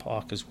off the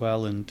park as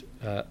well, and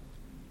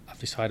I've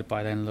decided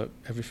by then, look,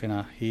 everything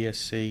I hear,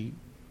 see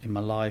in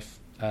my life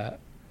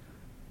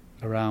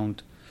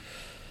around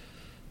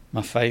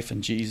my faith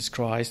and Jesus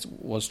Christ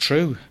was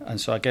true,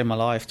 and so I gave my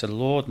life to the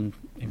Lord and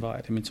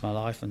invited Him into my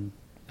life, and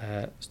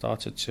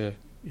started to,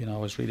 I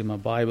was reading my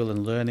Bible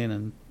and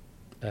learning,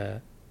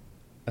 and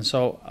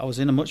so I was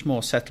in a much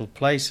more settled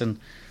place, and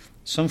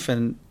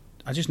something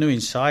I just knew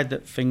inside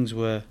that things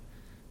were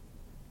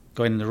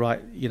going in the right.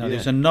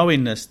 There's a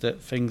knowingness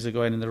that things are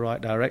going in the right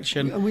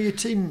direction. And were your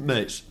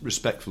teammates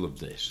respectful of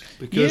this?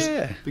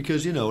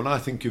 Because when I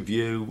think of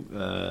you,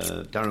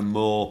 Darren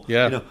Moore,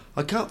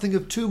 I can't think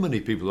of too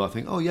many people who I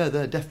think,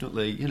 they're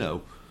definitely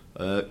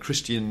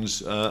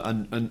Christians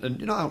and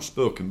you're not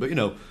outspoken, but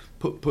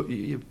put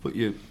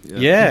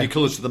your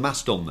colours to the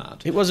mast on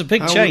that. It was a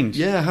big change.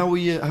 Yeah, how were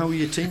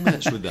your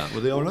teammates with that?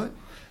 Were they all right?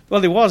 Well,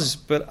 there was,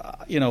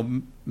 but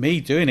me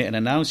doing it and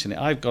announcing it,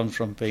 I've gone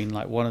from being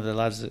like one of the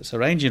lads that's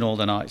arranging all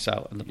the nights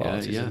out and the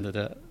parties and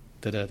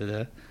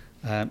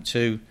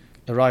to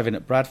arriving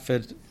at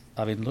Bradford,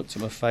 having looked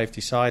at my faith,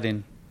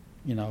 deciding,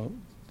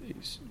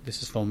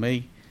 this is for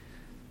me,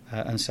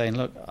 and saying,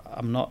 look,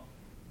 I'm not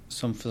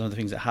some of the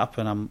things that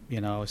happen. I'm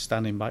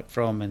standing back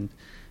from and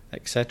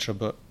etc.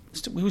 But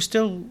we were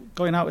still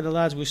going out with the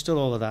lads. We were still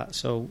all of that.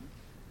 So,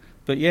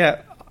 but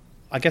yeah,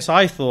 I guess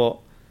I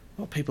thought,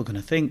 what are people going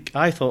to think?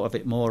 I thought of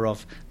it more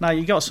of, now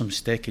you got some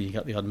stick and you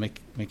got the odd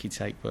Mickey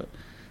take, but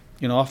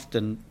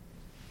often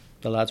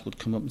the lads would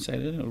come up and say,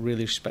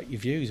 really respect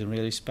your views and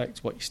really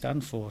respect what you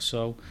stand for.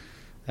 So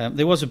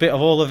there was a bit of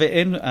all of it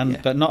in,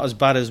 but not as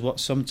bad as what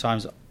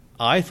sometimes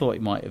I thought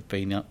it might have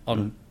been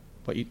on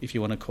what if you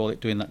want to call it,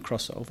 doing that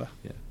crossover.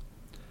 Yeah.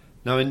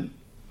 Now,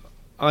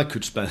 I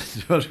could spend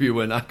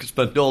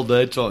all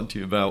day talking to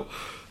you about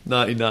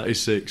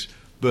 1996.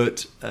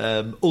 But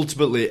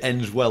ultimately it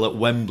ends well at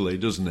Wembley,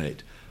 doesn't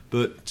it?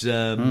 But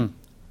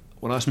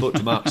when I spoke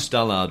to Mark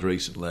Stallard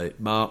recently,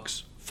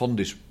 Mark's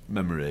fondest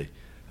memory,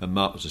 and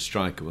Mark was a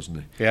striker, wasn't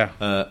he? Yeah.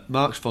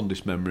 Mark's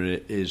fondest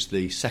memory is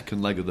the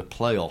second leg of the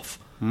playoff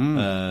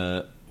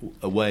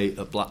away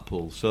at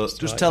Blackpool. So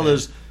just tell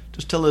us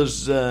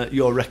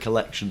your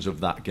recollections of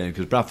that game,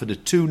 because Bradford are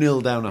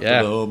 2-0 down after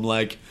the home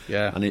leg,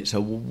 and it's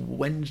a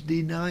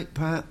Wednesday night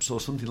perhaps,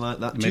 or something like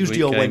that. Midweek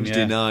Tuesday or game,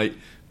 Wednesday night,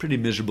 pretty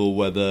miserable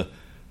weather.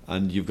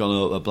 And you've gone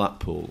out of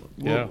Blackpool.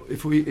 Well,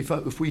 if we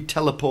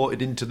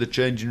teleported into the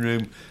changing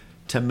room,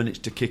 10 minutes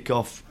to kick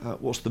off,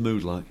 what's the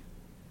mood like?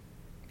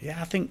 Yeah,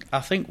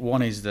 I think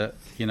one is that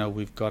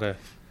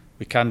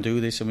we can do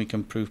this and we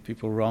can prove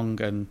people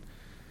wrong. And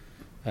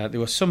there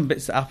were some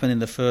bits that happened in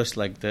the first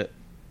leg that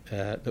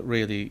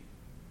really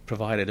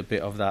provided a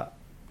bit of that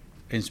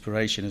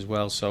inspiration as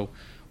well. So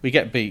we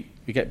get beat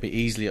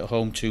easily at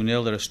home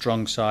 2-0. They're a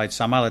strong side.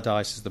 Sam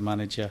Allardyce is the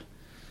manager,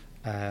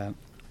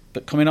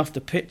 but coming off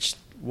the pitch,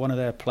 one of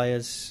their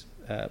players,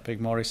 Big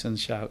Morrison,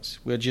 shouts,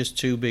 "We're just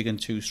too big and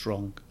too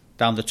strong,"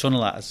 down the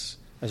tunnel at us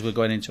as we're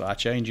going into our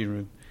changing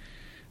room.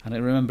 And I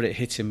remember it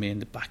hitting me in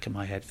the back of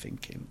my head,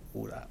 thinking,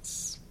 "Oh,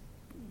 that's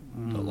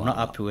I'm not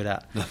happy with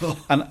that." No.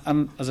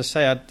 And as I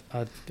say,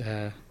 I'd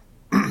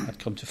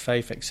come to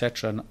faith,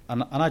 etc.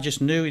 And I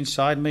just knew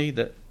inside me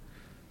that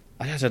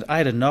I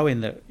had a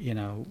knowing that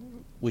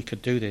we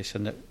could do this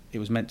and that it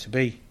was meant to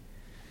be.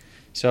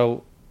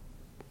 So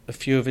a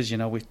few of us,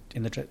 we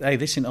in the hey,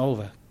 this isn't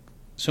over.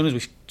 As soon as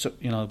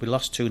we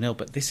lost 2-0,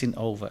 but this isn't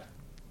over.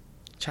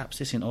 chaps,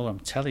 this ain't over. I'm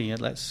telling you,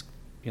 let's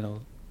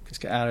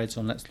get our heads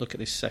on. Let's look at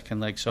this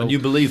second leg. So, and you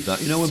believe that?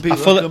 When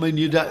people,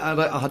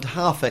 I'd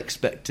half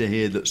expect to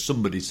hear that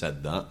somebody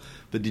said that,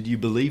 but did you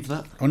believe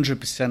that?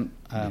 100%.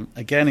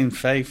 Again, in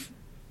faith,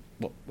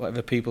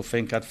 whatever people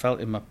think, I'd felt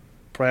in my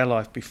prayer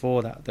life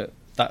before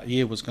that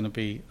year was going to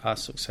be our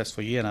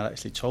successful year, and I'd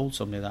actually told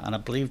somebody that, and I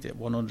believed it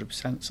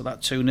 100%. So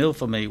that 2-0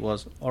 for me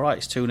was, all right,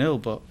 it's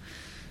 2-0, but,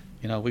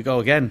 we go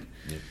again.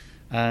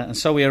 Yeah. And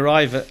so we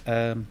arrive at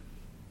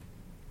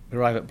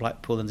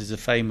Blackpool, and there's a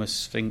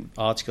famous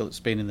article that's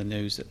been in the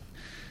news that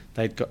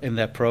they'd got in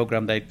their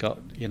programme, they'd got,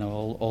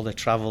 all their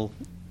travel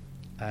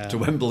to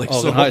Wembley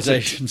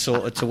organisation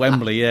sorted to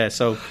Wembley, yeah.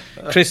 So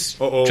Chris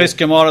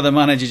Kamara, the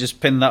manager, just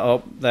pinned that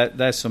up.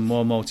 There's some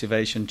more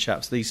motivation,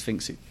 chaps. These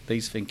think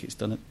it's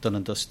done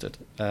and dusted.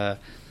 And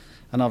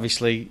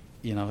obviously,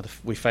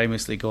 we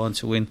famously go on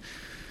to win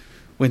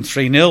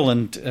 3-0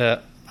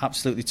 and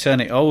absolutely turn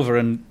it over.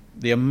 And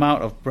the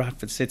amount of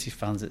Bradford City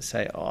fans that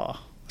say,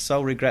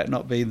 so regret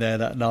not being there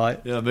that night.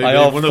 Yeah, maybe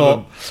one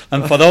of them.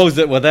 And for those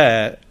that were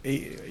there,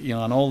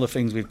 and all the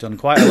things we've done,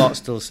 quite a lot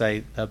still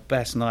say the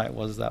best night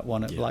was that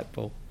one at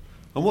Blackpool.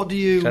 And what do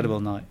you...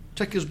 Incredible night.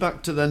 Take us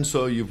back to then,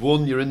 so you've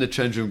won, you're in the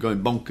change room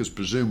going bonkers,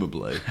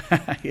 presumably.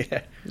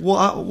 Yeah.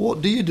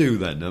 What do you do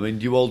then? I mean,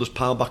 do you all just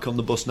pile back on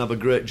the bus and have a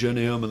great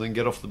journey home and then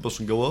get off the bus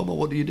and go home, or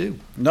what do you do?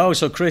 No,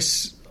 so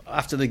Chris...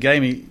 After the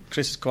game,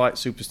 Chris is quite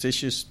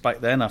superstitious back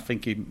then. I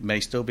think he may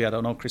still be. I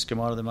don't know, Chris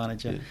Kamara, the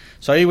manager. Yeah.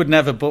 So he would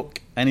never book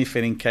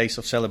anything in case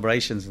of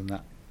celebrations and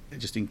that,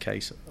 just in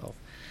case of.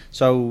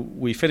 So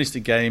we finished the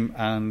game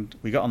and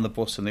we got on the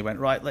bus and they went,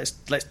 right, let's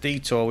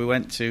detour. We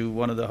went to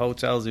one of the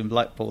hotels in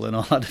Blackpool and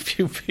all had a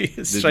few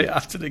beers straight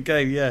after the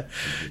game,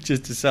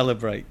 just to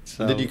celebrate.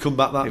 So did you come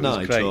back that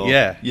night? Great. Or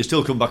yeah. You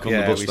still come back on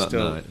the bus that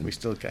night? We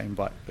still came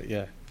back, but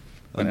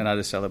went and had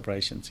a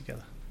celebration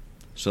together.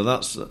 So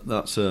that's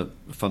a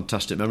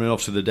fantastic memory.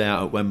 Obviously, the day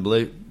out at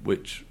Wembley,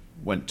 which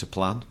went to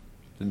plan,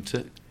 didn't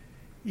it?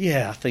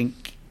 Yeah, I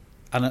think,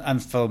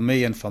 and for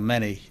me and for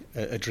many,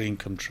 a dream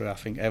come true. I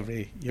think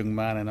every young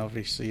man and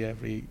obviously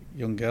every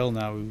young girl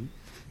now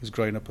who's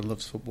growing up and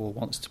loves football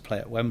wants to play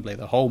at Wembley,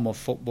 the home of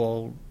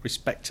football,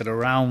 respected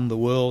around the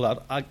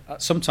world. I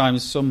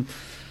sometimes some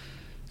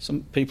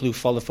people who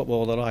follow football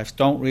all their lives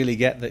don't really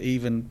get that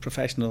even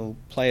professional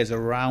players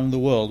around the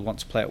world want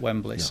to play at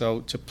Wembley. Yeah.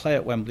 So to play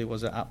at Wembley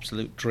was an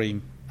absolute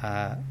dream,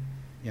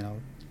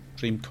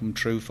 dream come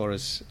true for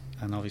us.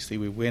 And obviously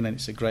we win, and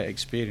it's a great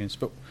experience.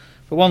 But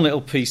one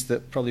little piece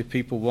that probably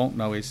people won't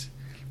know is,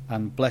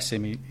 and bless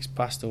him, he's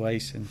passed away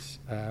since.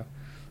 We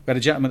had a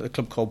gentleman at the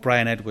club called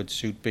Brian Edwards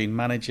who'd been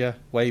manager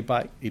way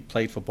back. He'd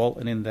played for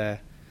Bolton in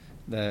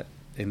the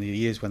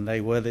years when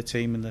they were the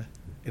team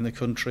in the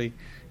country.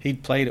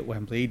 He'd played at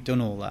Wembley, he'd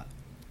done all that.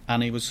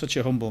 And he was such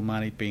a humble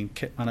man. He'd been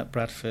kit man at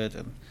Bradford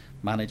and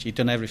managed, he'd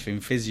done everything,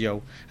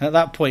 physio. And at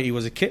that point he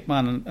was a kit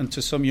man, and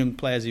to some young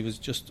players he was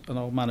just an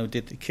old man who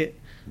did the kit.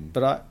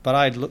 But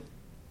I'd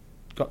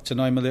got to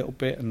know him a little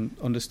bit and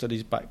understood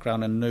his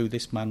background and knew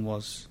this man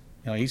was,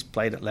 he's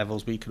played at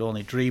levels we could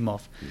only dream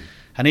of.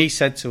 And he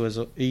said to us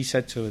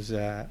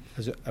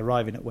as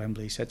arriving at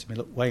Wembley, he said to me,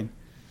 look, Wayne,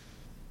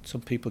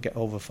 some people get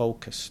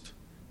over-focused.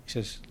 He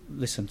says,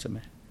 listen to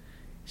me.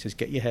 He says,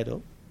 get your head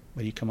up.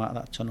 When you come out of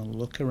that tunnel,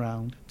 look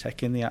around,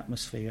 take in the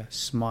atmosphere,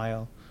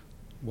 smile,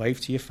 wave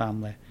to your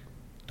family.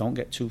 Don't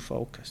get too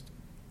focused.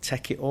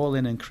 Take it all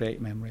in and create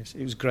memories.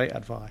 It was great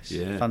advice.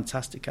 Yeah.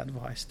 Fantastic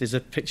advice. There's a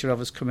picture of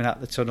us coming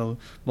out the tunnel.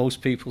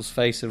 Most people's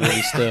faces are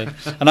really stern.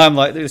 And I'm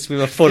like this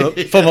with a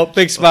thumb up,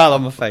 big smile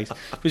on my face.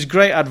 It was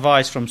great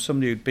advice from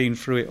somebody who'd been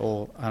through it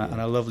all,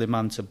 and a lovely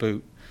man to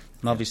boot.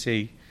 And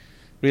obviously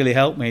really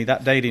helped me.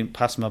 That day didn't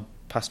pass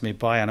me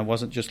by, and I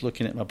wasn't just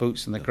looking at my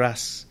boots in the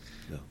grass.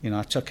 No.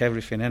 I took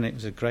everything in. It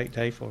was a great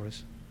day for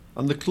us.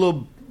 And the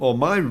club, or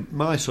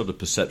my sort of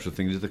perception of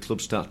things, is the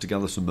club started to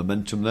gather some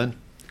momentum then.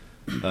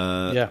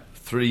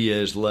 3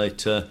 years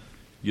later,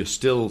 you're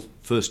still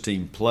first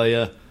team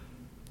player,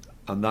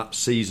 and that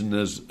season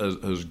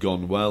has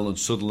gone well, and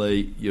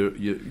suddenly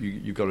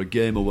you've got a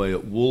game away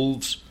at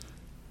Wolves.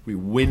 We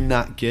win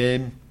that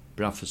game.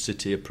 Bradford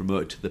City are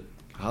promoted to the,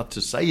 hard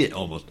to say it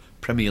almost,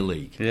 Premier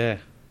League. Yeah.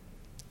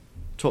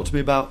 Talk to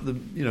me about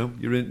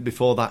you're in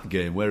before that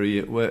game. Where are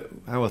you?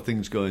 How are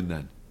things going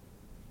then?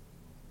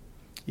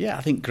 Yeah,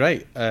 I think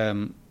great.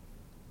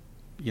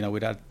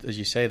 We'd had, as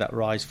you say, that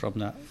rise from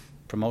that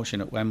promotion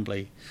at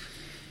Wembley.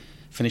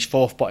 Finished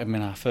fourth bottom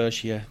in our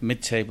first year,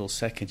 mid-table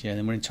second year, and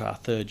then we're into our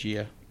third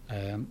year.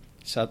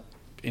 So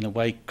in a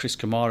way, Chris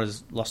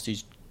Kamara's lost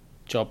his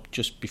job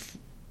just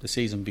the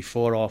season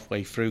before,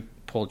 halfway through.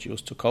 Paul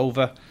Jules took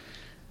over.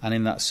 And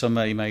in that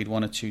summer, he made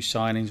one or two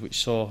signings,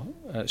 which saw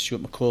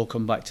Stuart McCall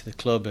come back to the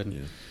club,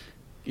 and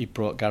he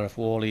brought Gareth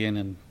Worley in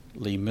and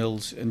Lee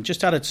Mills, and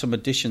just added some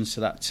additions to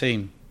that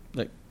team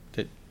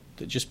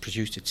that just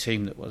produced a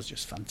team that was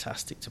just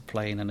fantastic to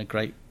play in, and a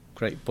great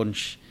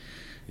bunch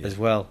as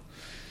well.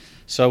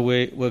 So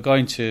we're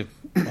going to,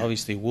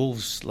 obviously,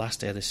 Wolves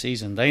last day of the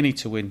season. They need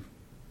to win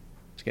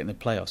to get in the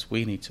playoffs.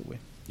 We need to win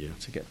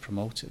to get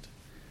promoted.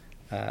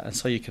 and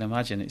so you can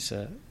imagine it's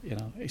a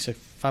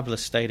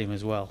fabulous stadium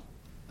as well,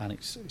 and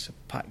it's a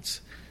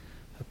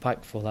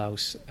packed full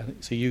house, and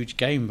it's a huge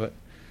game. But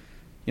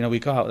we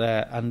go out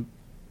there, and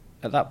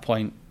at that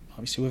point,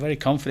 obviously, we're very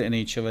confident in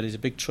each other. There's a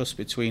big trust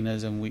between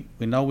us, and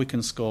we know we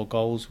can score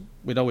goals.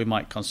 We know we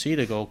might concede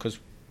a goal because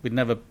we'd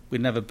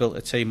never built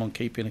a team on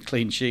keeping a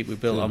clean sheet. We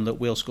built on that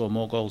we'll score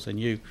more goals than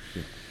you.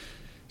 Yeah.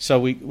 So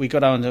we got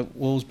down to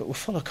Wolves, but we're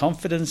full of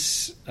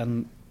confidence,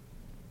 and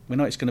we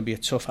know it's going to be a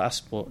tough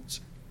ask. But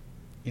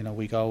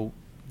we go,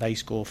 they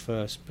score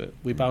first, but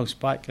we bounce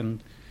back,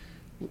 and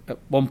at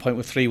one point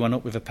we're 3-1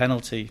 up with a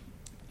penalty.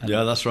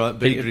 Yeah, that's right.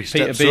 Peter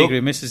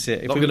Beagrie misses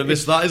it. Not going to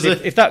miss that, is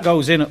it? If that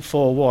goes in at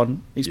 4-1,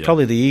 it's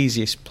probably the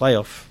easiest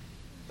playoff.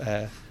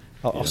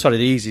 Sorry,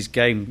 the easiest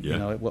game.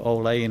 Yeah. We're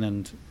all laying,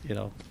 and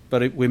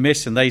but we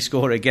miss, and they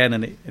score again,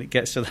 and it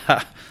gets to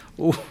that.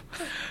 Ooh,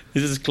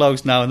 this is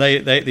close now, and they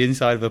hit the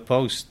inside of a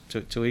post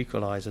to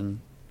equalise, and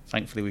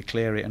thankfully we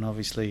clear it, and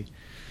obviously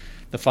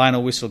the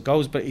final whistle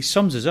goes. But it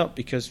sums us up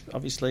because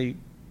obviously,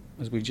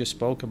 as we just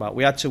spoke about,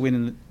 we had to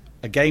win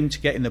a game to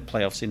get in the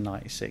playoffs in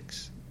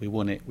 '96. We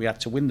won it. We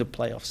had to win the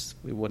playoffs.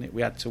 We won it.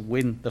 We had to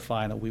win the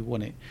final. We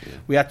won it. Yeah.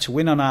 We had to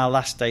win on our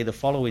last day the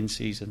following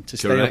season to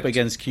stay up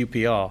against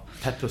QPR.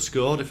 Pepper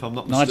scored, if I'm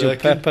not mistaken.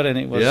 Nigel Pepper, and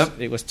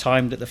it was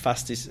timed at the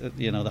fastest,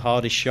 the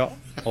hardest shot.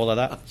 All of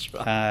that. That's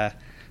right.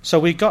 So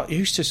we got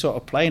used to sort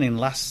of playing in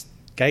last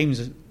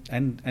games,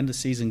 end of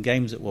season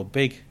games that were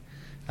big,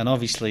 and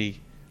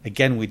obviously,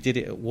 again, we did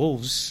it at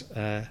Wolves,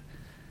 and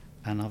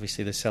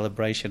obviously the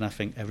celebration. I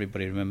think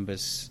everybody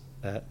remembers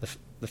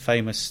the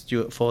famous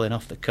Stuart falling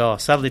off the car.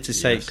 Sadly to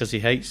say, because he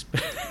hates.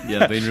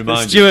 Yeah, being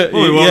reminded. Stuart,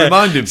 we won't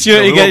remind him.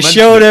 Stuart, he gets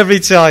showed every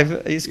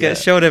time. He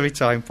gets showed every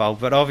time, pal.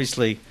 But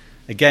obviously,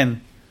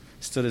 again,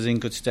 stood us in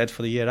good stead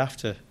for the year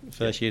after.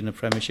 First year in the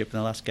Premiership and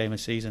the last game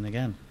of season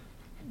again.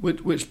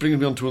 Which brings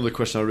me on to one of the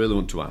questions I really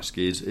want to ask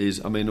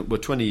is I mean, we're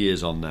 20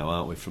 years on now,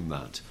 aren't we, from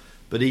that?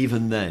 But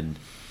even then,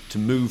 to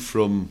move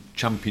from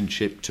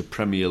Championship to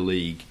Premier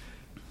League,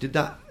 did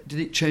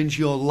it change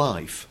your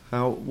life?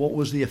 What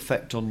was the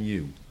effect on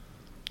you?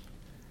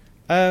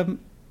 I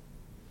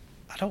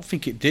don't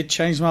think it did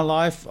change my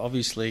life.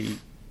 Obviously,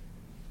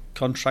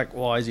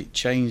 contract-wise, it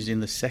changed in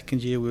the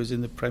second year we was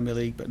in the Premier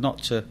League, but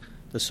not to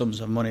the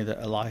sums of money that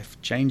are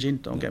life-changing.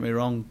 Don't get me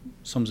wrong,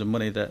 sums of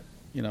money that,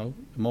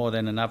 more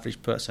than an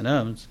average person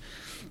earns.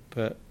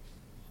 But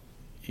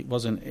it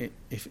wasn't,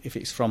 if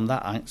it's from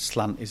that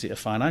slant, is it a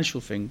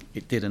financial thing?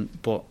 It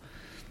didn't. But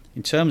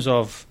in terms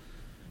of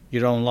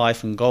your own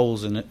life and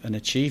goals and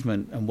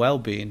achievement and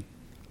well-being,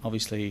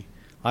 obviously,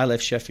 I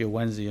left Sheffield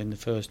Wednesday in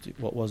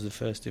what was the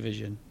first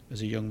division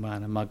as a young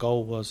man, and my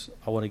goal was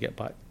I want to get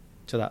back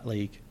to that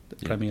league, the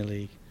Premier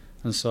League,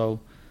 and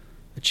so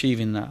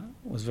achieving that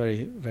was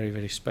very, very,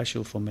 very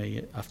special for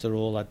me. After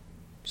all I'd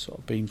sort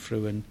of been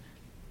through, and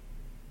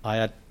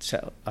I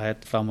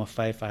had found my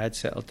faith. I had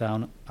settled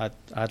down.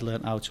 I'd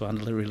learned how to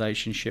handle a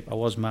relationship. I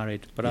was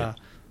married, but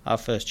our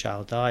first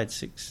child died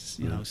 6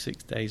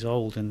 days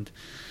old, and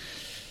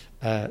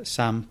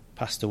Sam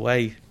passed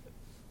away.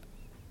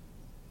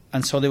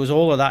 And so there was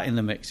all of that in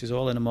the mix. It was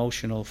all an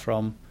emotional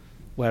from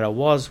where I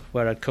was,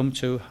 where I'd come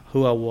to,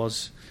 who I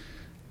was.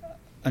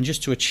 And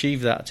just to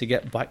achieve that, to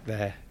get back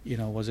there,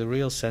 was a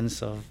real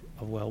sense of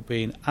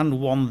well-being,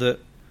 and one that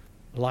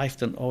life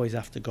doesn't always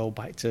have to go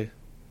back to.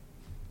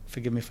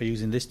 Forgive me for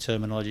using this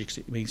terminology because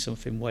it means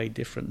something way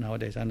different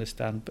nowadays, I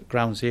understand, but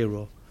ground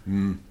zero.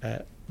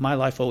 My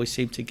life always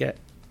seemed to get,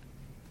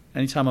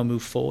 anytime I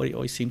moved forward, it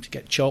always seemed to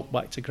get choked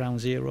back to ground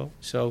zero.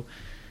 So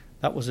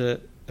that was a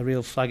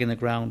real flag in the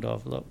ground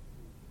of, look,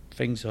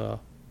 things are,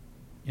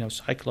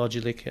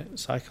 psychologically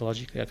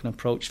I can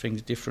approach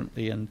things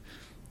differently and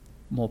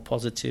more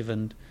positive,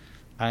 and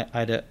I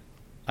had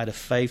a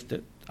faith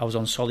that I was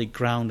on solid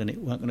ground and it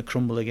weren't going to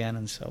crumble again,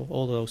 and so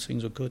all of those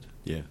things were good.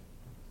 Yeah,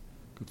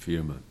 good for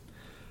you, man.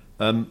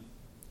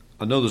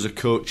 I know there's a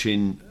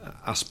coaching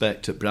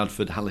aspect at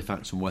Bradford,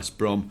 Halifax and West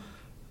Brom.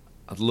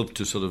 I'd love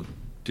to sort of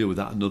deal with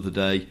that another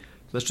day.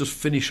 Let's just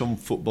finish on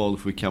football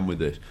if we can with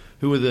this.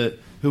 Who are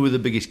the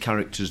biggest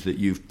characters that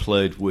you've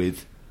played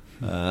with?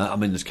 I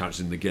mean, there's characters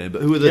in the game,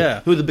 but who are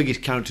the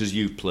biggest characters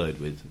you've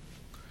played with?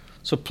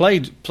 So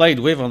played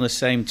with on the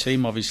same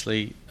team.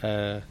 Obviously,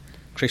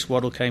 Chris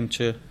Waddle came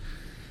to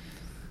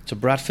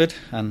Bradford,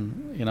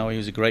 and he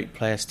was a great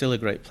player, still a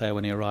great player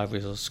when he arrived.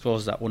 He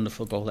scores that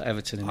wonderful goal at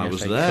Everton in the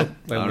FA Cup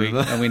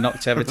when we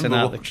knocked Everton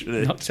out of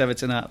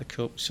the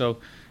cup. So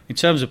in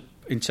terms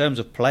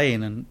of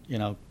playing, and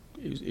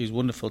it was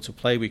wonderful to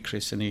play with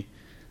Chris, and he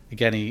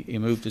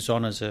moved us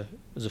on as a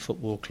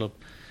football club.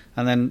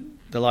 And then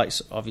the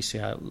likes,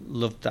 obviously, I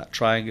loved that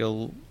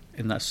triangle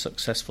in that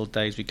successful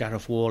days with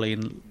Gareth Worley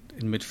in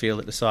midfield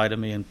at the side of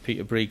me and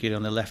Peter Beagrie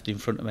on the left in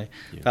front of me.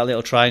 Yeah. That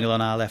little triangle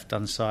on our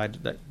left-hand side,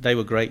 they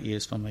were great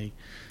years for me.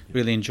 Yeah.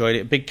 Really enjoyed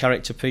it. Big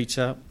character,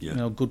 Peter.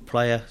 Yeah. Good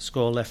player,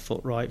 score left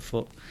foot, right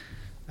foot.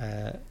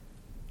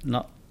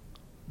 Not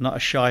a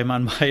shy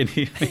man by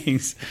any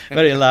means.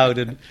 Very loud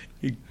and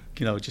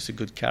just a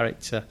good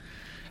character.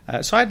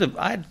 So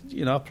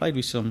I played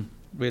with some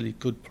really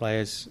good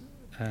players.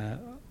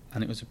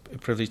 and it was a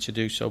privilege to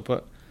do so.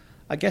 But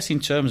I guess in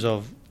terms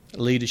of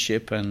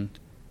leadership and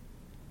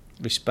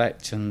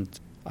respect, and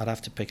I'd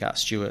have to pick out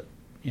Stuart.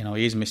 You know,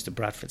 he is Mr.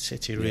 Bradford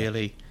City,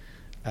 really.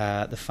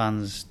 The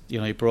fans, you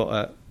know, he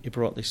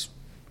brought this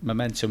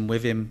momentum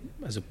with him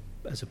as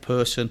a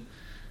person,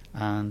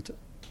 and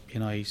you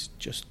know, he's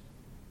just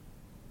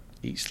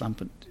he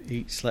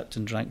slept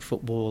and drank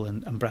football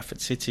and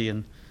Bradford City,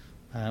 and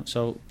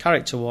so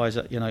character-wise,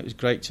 you know, it was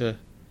great to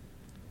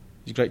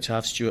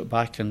have Stuart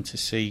back and to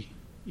see,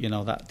 you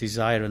know, that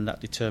desire and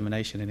that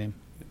determination in him.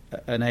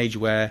 At an age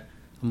where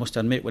I must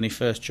admit, when he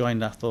first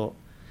joined, I thought,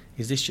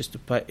 is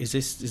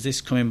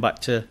this coming back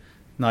to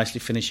nicely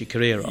finish your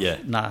career off? Yeah.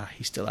 Nah,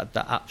 he still had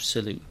that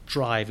absolute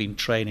drive in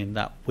training,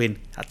 that win.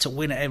 Had to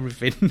win at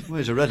everything. Well,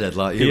 he's a redhead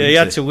like you. Yeah, he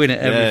had to win at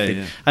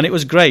everything. Yeah. And it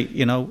was great,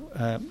 you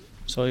know.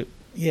 So,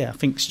 yeah, I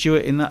think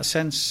Stuart, in that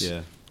sense,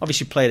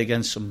 obviously played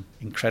against some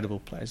incredible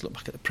players. Look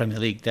back at the Premier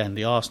League then,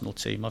 the Arsenal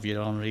team of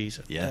your Henrys,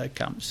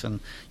 Camps,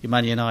 and your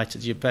Man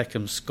United, your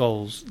Beckham,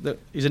 Scholes.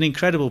 He's an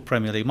incredible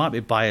Premier League. Might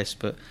be biased,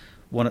 but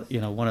one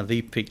of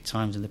the peak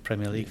times in the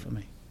Premier League for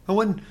me.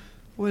 And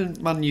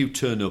when Man U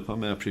turn up, I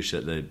mean, I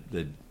appreciate they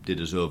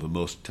did us over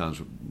most times.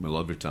 Well,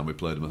 every time we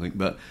played them, I think.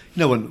 But you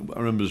know, when I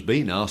remember us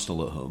beating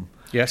Arsenal at home.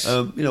 Yes.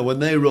 You know, when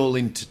they roll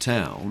into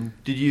town,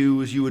 did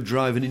you, as you were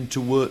driving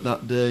into work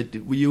that day,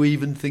 were you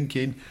even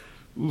thinking,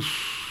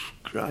 "Oof,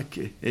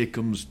 crikey, here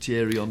comes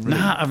Thierry Henry"?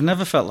 Nah, I've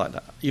never felt like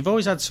that. You've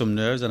always had some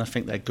nerves, and I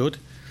think they're good.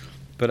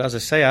 But as I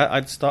say,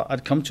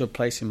 I'd come to a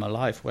place in my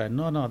life where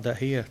no, they're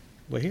here.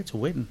 We're here to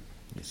win.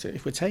 So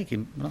if we're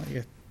taking, we're not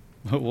here.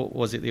 What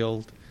was it the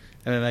old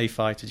MMA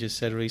fighter just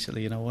said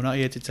recently? You know, we're not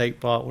here to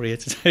take part. We're here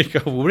to take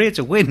over. We're here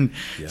to win.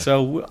 Yeah.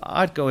 So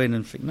I'd go in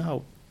and think,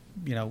 no,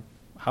 you know,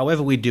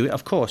 however we do it.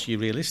 Of course, you're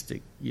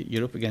realistic.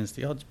 You're up against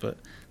the odds, but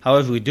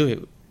however we do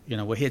it, you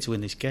know, we're here to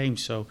win this game.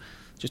 So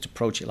just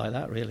approach it like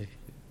that, really.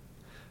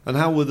 And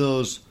how were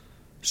those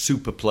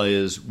super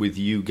players with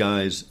you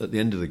guys at the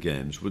end of the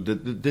games?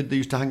 Did they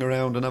used to hang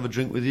around and have a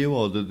drink with you,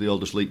 or did they all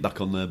just leap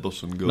back on their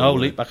bus and go? No, away?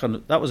 leap back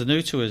on. That was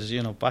new to us.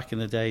 You know, back in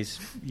the days,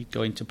 you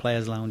go into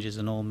players' lounges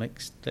and all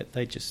mixed.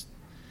 They just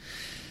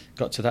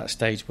got to that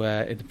stage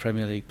where in the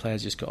Premier League,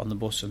 players just got on the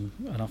bus and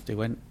off they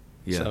went.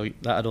 Yeah. So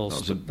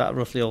that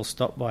roughly all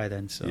stopped by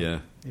then. So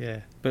yeah.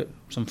 But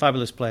some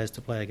fabulous players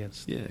to play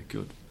against. Yeah,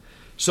 good.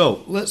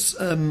 So let's.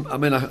 I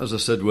mean, as I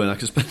said, Wayne, I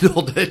could spend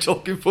all day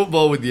talking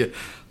football with you.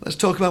 Let's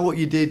talk about what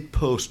you did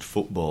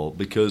post-football,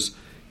 because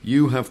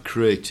you have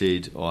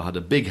created, or had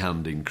a big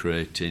hand in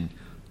creating,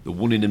 the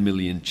 1 in a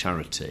Million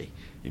charity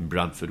in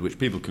Bradford, which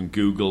people can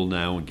Google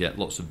now and get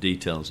lots of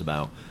details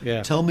about.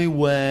 Yeah. Tell me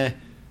where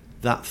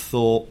that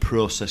thought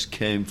process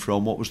came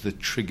from. What was the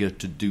trigger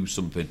to do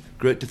something?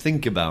 Great to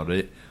think about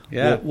it.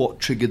 Yeah. What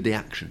triggered the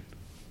action?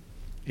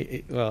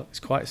 Well, it's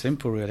quite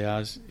simple, really.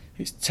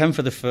 It's 10th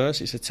of the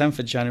 1st. It's the 10th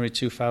of January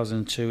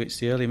 2002. It's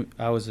the early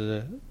hours of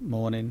the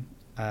morning.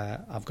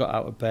 I've got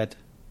out of bed,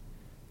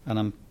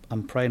 and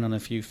I'm praying on a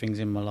few things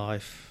in my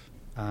life,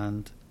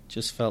 and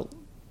just felt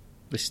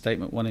this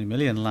statement 1 in a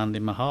million land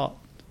in my heart.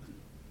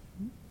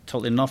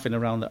 Totally nothing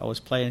around that I was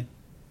praying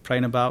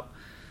about.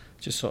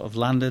 Just sort of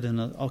landed,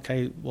 and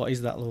okay, what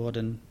is that, Lord?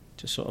 And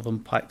just sort of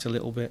unpacked a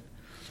little bit.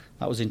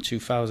 That was in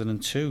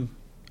 2002.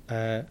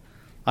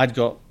 I'd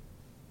got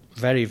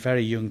very,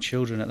 very young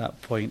children at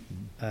that point.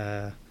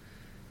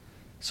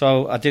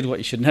 So I did what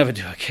you should never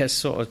do, I guess,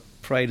 sort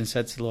of prayed and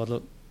said to the Lord,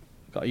 look,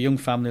 I've got a young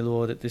family,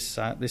 Lord, at this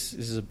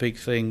is a big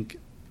thing.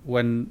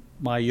 When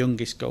my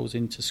youngest goes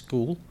into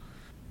school,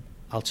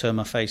 I'll turn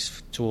my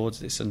face towards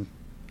this and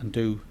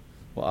do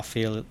what I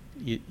feel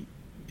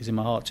is in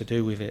my heart to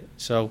do with it.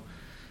 So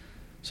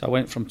I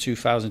went from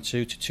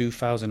 2002 to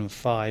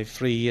 2005,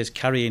 3 years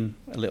carrying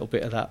a little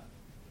bit of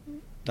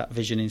that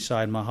vision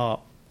inside my heart,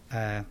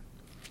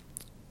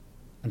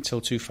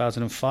 until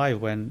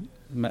 2005, when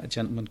I met a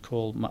gentleman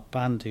called Matt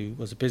Band, who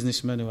was a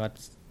businessman who had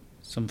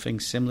something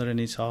similar in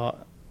his heart.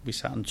 We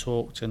sat and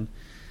talked, and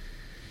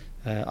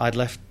I'd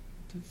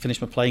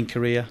finished my playing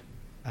career,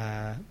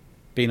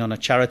 been on a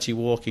charity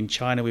walk in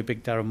China with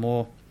Big Darren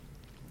Moore,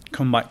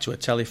 come back to a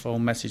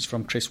telephone message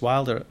from Chris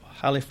Wilder at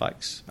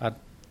Halifax.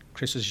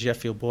 Chris was a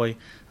Sheffield boy.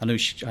 I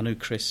knew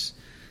Chris,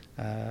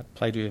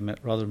 played with him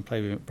at Rotherham,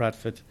 played with him at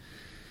Bradford,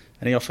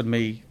 and he offered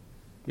me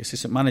the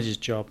assistant manager's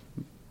job,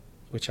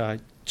 which I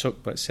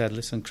took, but said,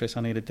 listen, Chris,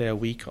 I need a day a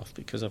week off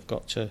because I've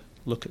got to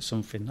look at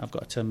something. I've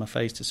got to turn my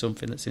face to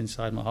something that's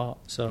inside my heart.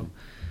 So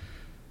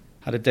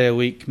had a day a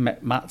week,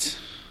 met Matt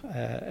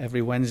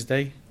every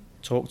Wednesday,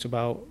 talked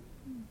about,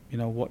 you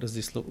know, what does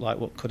this look like,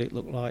 what could it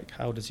look like,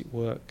 how does it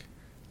work.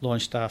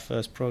 Launched our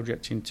first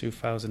project in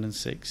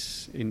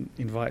 2006,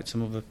 invited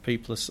some other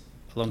people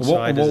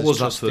alongside us. What was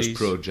that first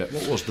project?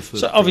 What was the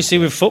first? So obviously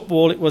with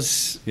football, it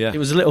was a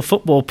little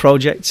football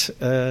project.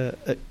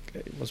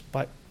 It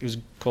was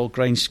called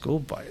Grange School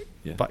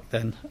back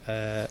then.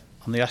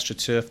 On the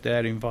AstroTurf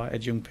there,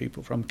 invited young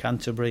people from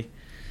Canterbury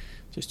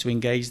just to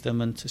engage them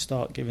and to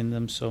start giving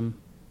them some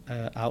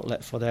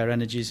outlet for their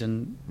energies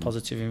and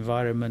positive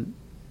environment.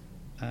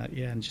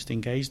 And just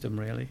engage them,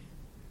 really.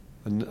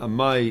 And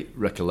my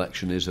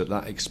recollection is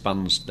that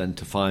expands then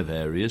to 5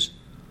 areas.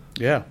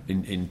 Yeah.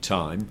 In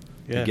time.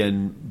 Yeah.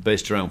 Again,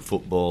 based around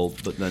football,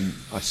 but then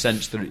I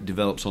sense that it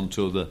develops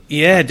onto other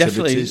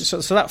definitely. activities.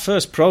 So that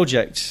first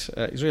project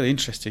is really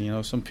interesting. You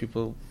know, some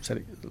people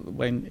said,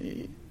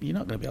 when you're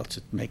not going to be able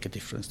to make a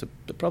difference,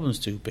 the problem's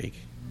too big.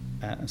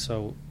 And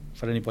so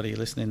for anybody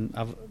listening,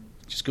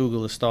 just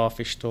Google the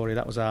starfish story.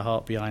 That was our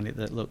heart behind it,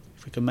 that, look,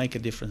 if we can make a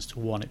difference to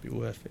one, it'd be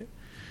worth it.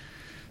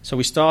 So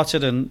we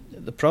started, and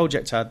the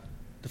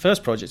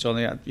first project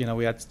only had,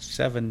 we had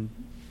 7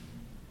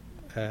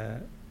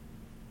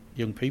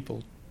 young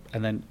people,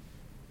 and then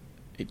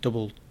it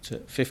doubled to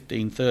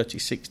 15, 30,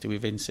 60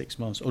 within 6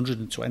 months,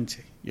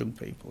 120 young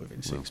people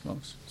within 6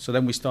 months. So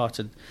then we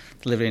started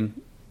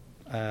delivering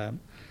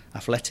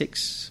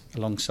athletics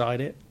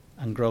alongside it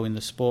and growing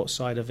the sports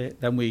side of it.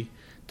 Then we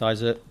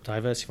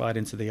diversified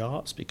into the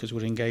arts, because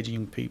we're engaging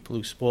young people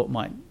whose sport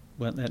weren't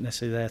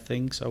necessarily their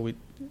thing. So we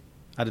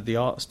added the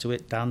arts to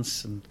it,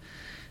 dance and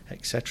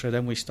etc.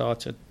 Then we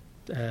started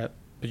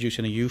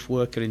producing a youth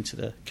worker into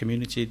the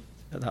community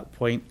at that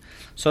point.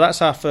 So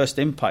that's our first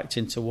impact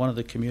into one of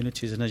the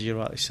communities, and as you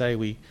rightly say,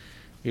 we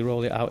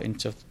roll it out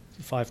into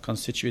 5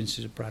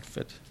 constituencies of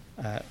Bradford,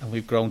 and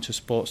we've grown to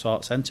sports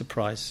arts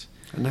enterprise.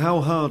 And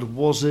how hard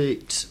was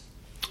it,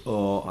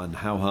 and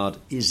how hard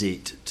is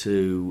it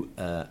to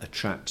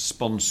attract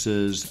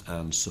sponsors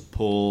and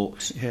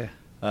support? Yeah.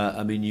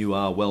 I mean, you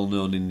are well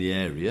known in the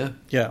area,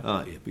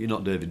 aren't you? But you're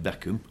not David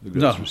Beckham, with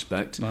great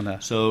respect. No.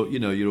 So,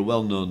 you're a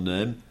well-known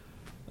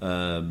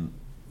name,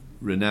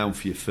 renowned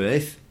for your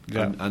faith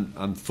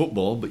and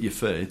football, but your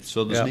faith.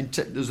 So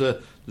there's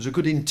a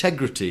good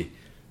integrity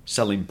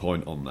selling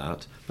point on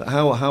that. But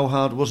how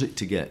hard was it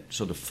to get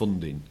sort of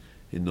funding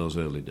in those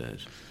early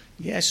days?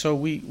 Yeah, so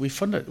we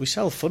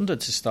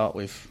self-funded to start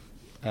with,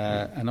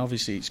 and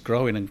obviously it's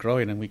growing and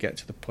growing, and we get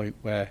to the point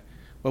where,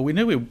 we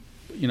knew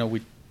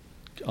we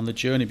on the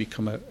journey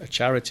become a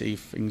charity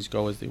if things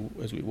go as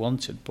we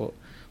wanted, but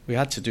we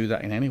had to do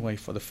that in any way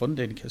for the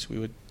funding, because we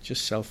were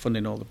just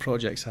self-funding all the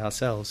projects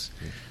ourselves.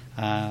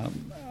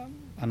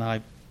 And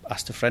I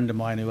asked a friend of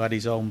mine who had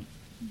his own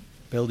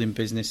building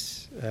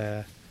business,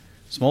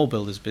 small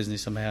builders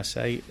business, may I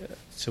say,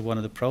 to one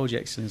of the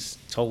projects, and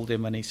told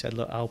him, and he said,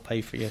 look, I'll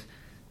pay for you.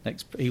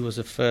 He was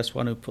the first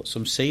one who put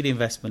some seed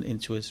investment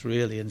into us,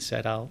 really, and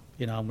said, I'm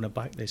going to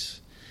back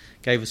this.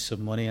 Gave us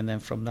some money, and then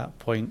from that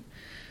point,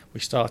 we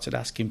started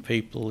asking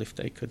people if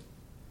they could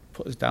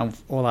put us down,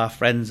 all our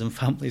friends and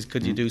families,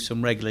 could you do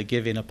some regular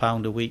giving,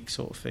 £1 a week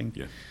sort of thing.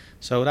 Yeah.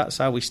 So that's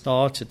how we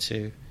started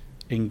to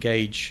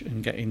engage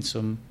and get in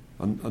some.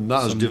 And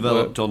that has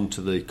developed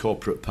onto the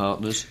corporate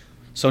partners.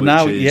 So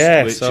now,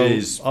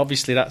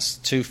 obviously that's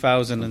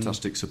 2000.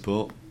 Fantastic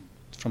support.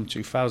 From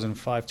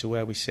 2005 to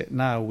where we sit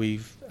now,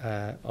 we've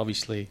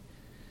obviously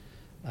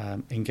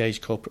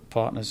engaged corporate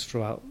partners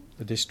throughout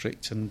the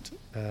district, and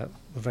we're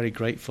very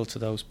grateful to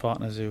those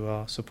partners who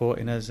are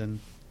supporting us, and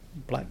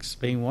Blacks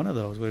being one of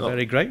those. We're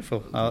very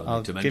grateful.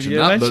 I'll give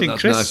you a mention,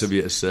 that's Chris. Nice of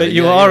you to say. But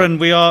you are, and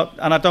we are,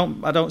 and I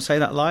don't say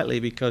that lightly,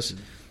 because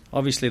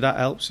obviously that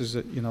helps us.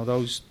 That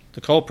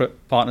the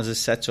corporate partners are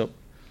set up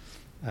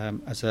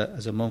as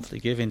a monthly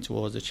giving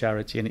towards the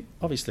charity, and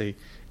obviously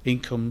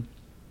income,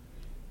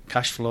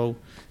 cash flow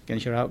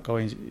against your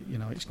outgoings,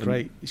 it's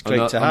great. It's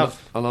great to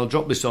have. And I'll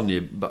drop this on you,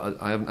 but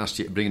I haven't asked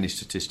you to bring any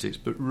statistics,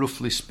 but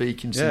roughly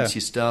speaking, since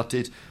you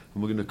started,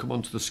 and we're going to come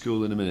on to the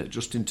school in a minute,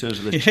 just in terms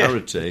of the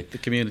charity, the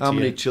community, how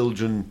many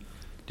children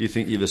do you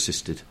think you've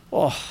assisted?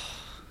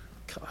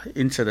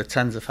 Into the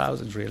tens of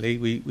thousands, really.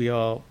 We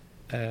are,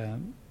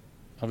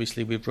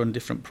 obviously we've run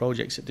different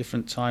projects at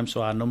different times,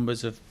 so our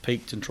numbers have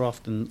peaked and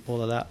troughed and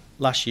all of that.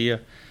 Last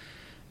year,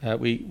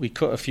 we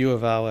cut a few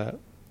of our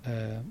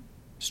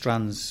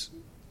strands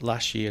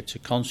last year to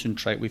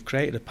concentrate. We've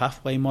created a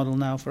pathway model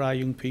now for our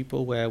young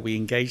people, where we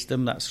engage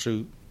them. That's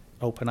through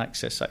open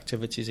access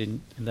activities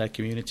in their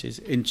communities,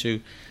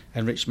 into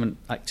enrichment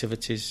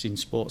activities in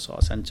sports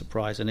arts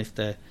enterprise, and if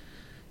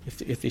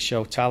they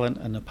show talent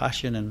and a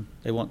passion and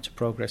they want to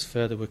progress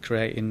further, we're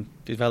creating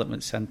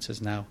development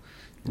centres now,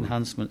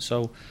 enhancement.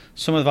 So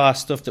some of our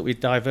stuff that we've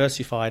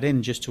diversified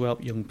in just to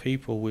help young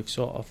people, we've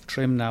sort of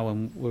trimmed now,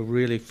 and we're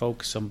really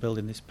focused on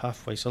building this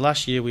pathway. So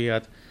last year we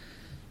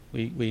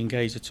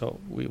engaged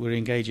we were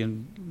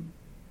engaging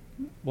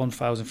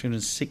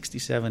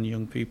 1,367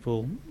 young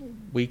people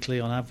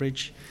weekly on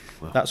average.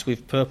 Wow. That's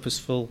with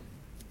purposeful,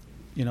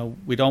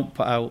 we don't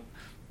put out,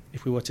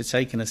 if we were to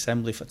take an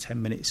assembly for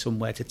 10 minutes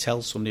somewhere to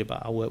tell somebody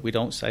about our work, we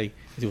don't say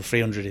there were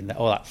 300 in there,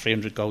 that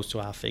 300 goes to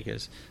our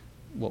figures.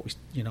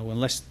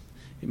 Unless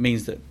it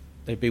means that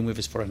they've been with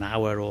us for an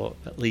hour, or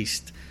at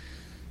least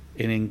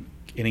in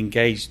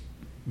engaged,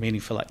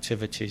 meaningful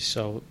activities.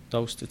 So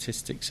those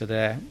statistics are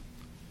there.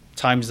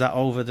 Times that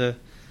over the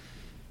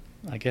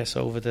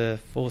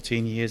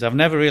 14 years. I've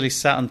never really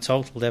sat and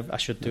totaled. I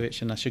should do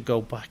it, and I should go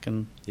back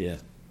and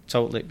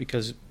total it,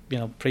 because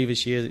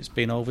previous years it's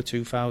been over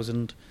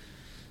 2,000.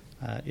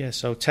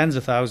 So tens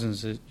of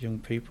thousands of young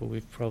people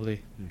we've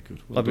probably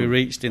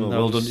reached in those.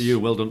 Well done to you,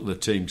 well done to the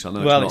team.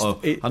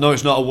 I know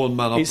it's not a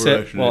one-man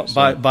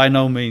operation. By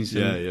no means.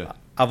 Yeah.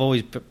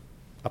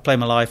 I play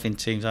my life in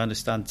teams. I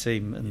understand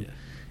team,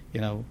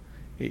 and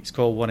it's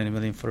called 1 in a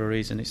million for a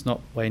reason. It's not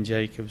Wayne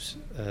Jacobs.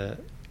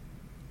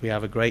 We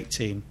have a great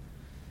team.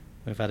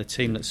 We've had a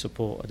team that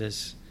supported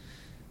us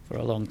for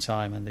a long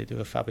time, and they do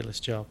a fabulous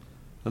job.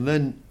 And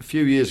then a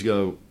few years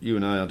ago, you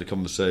and I had a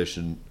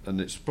conversation, and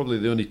it's probably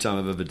the only time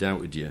I've ever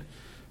doubted you.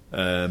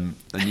 And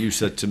you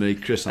said to me,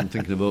 Chris, I'm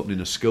thinking of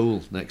opening a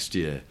school next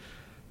year.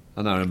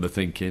 And I remember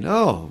thinking,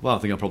 I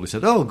think I probably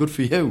said, good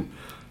for you.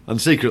 And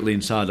secretly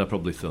inside I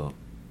probably thought,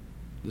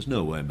 there's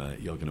no way, mate,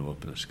 you're going to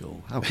open a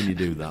school. How can you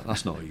do that?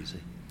 That's not easy.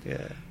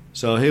 Yeah.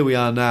 So here we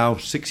are now,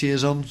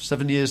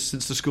 7 years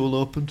since the school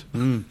opened.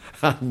 And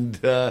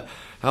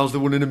how's the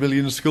 1 in a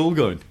million school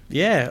going?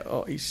 Yeah,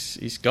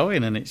 it's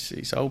going, and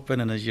it's open,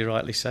 and as you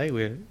rightly say,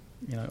 we're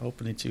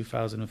open in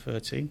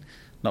 2013.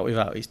 Not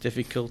without its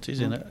difficulties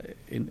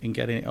in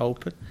getting it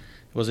open.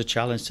 It was a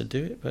challenge to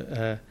do it,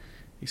 but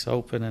it's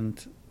open,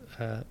 and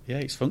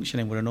it's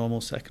functioning. We're a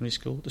normal secondary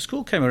school. The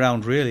school came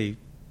around really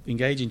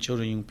engaging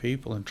children and young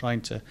people and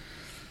trying to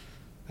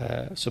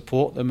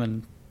support them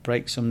and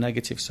break some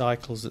negative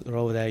cycles that are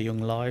over their young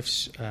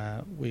lives.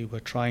 We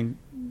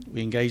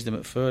engaged them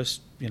at first,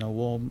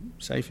 warm,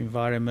 safe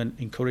environment,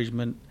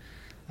 encouragement,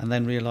 and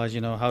then realised,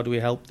 how do we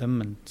help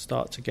them and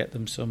start to get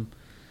them some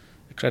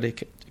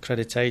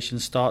accreditation,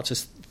 start to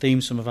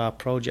theme some of our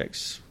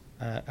projects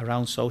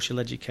around social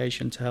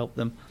education to help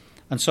them.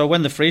 And so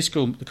when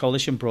the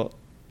coalition brought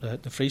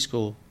the free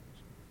school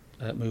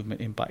movement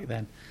in back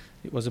then,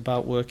 it was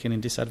about working in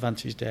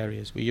disadvantaged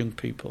areas with young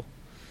people.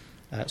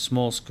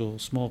 Small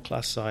schools, small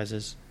class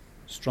sizes,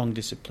 strong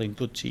discipline,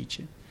 good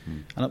teaching.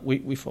 And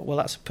we thought, well,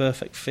 that's a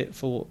perfect fit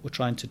for what we're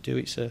trying to do.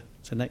 It's a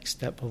next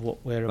step of what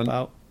we're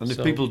about. And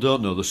if people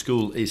don't know, the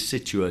school is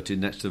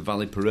situated next to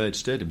Valley Parade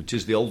Stadium. It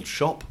is the old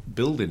shop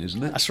building,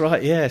 isn't it? That's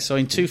right, yeah. So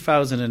in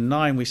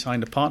 2009, we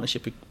signed a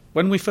partnership.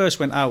 When we first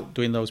went out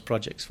doing those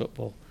projects,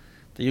 football,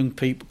 the young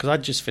people, because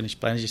I'd just finished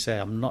playing, as you say,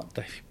 I'm not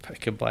David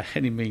Beckham by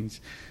any means.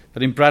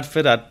 But in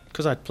Bradford,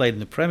 because I'd played in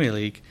the Premier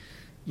League,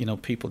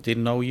 people did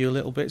know you a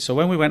little bit. So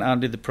when we went out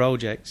and did the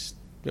projects,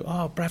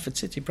 Bradford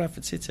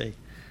City,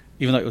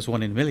 even though it was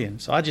 1 in a million.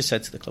 So I just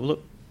said to the club,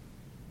 look,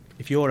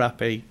 if you're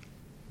happy,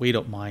 we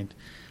don't mind.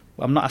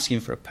 Well, I'm not asking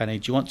for a penny.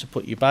 Do you want to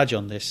put your badge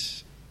on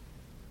this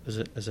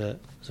as a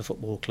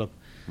football club?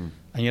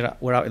 And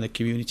we're out in the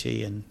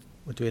community and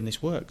we're doing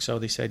this work. So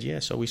they said, yeah.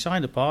 So we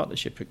signed a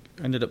partnership,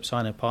 ended up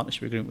signing a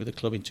partnership agreement with the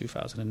club in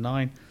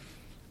 2009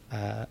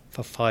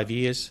 for 5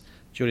 years.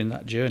 During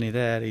that journey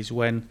there is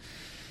when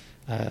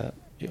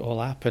it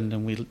all happened,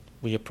 and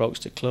we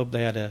approached the club.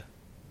 They had a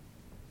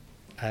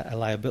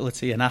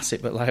liability, an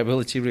asset but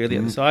liability really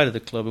at the side of the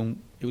club,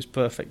 and it was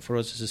perfect for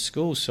us as a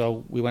school.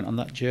 So we went on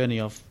that journey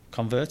of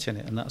converting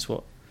it, and that's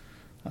what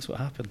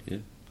happened. Yeah.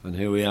 And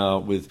here we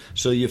are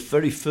so your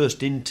very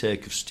first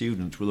intake of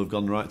students will have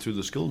gone right through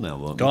the school now,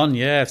 won't it?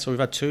 Yeah. So we've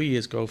had 2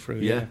 years go through.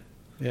 Yeah.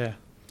 Well.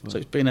 So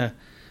it's been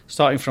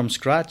starting from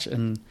scratch,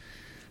 and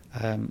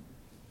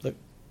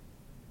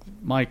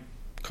my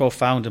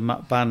co-founder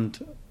Matt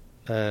Band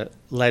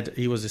led.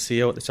 He was the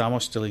CEO at the time. I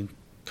was still in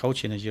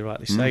coaching, as you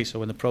rightly say. So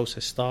when the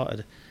process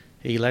started,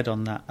 he led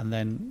on that, and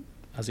then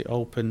as it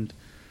opened,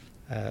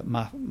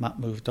 Matt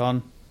moved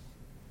on,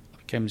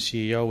 became the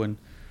CEO, and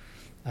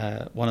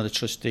one of the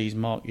trustees,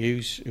 Mark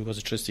Hughes, who was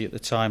a trustee at the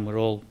time, we're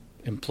all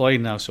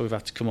employed now, so we've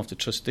had to come off the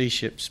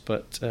trusteeships.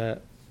 But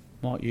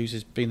Mark Hughes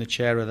has been the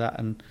chair of that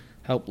and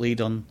helped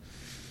lead on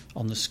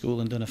the school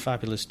and done a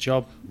fabulous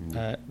job.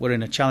 We're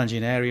in a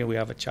challenging area. We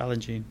have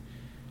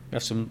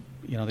some,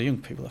 the young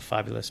people are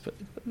fabulous, but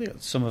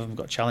some of them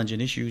got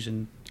challenging issues,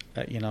 and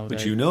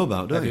which you know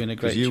about, don't you?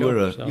 Because you were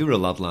a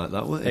lad like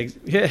that, weren't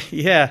you?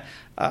 Yeah.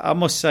 I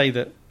must say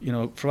that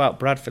throughout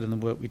Bradford and the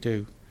work we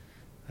do,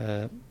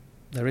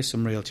 there is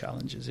some real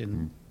challenges.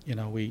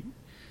 We've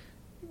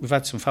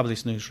had some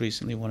fabulous news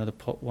recently. One of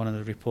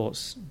the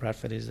reports,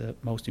 Bradford is the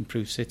most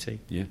improved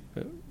city. Yeah.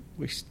 But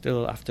we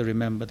still have to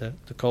remember the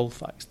cold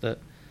facts that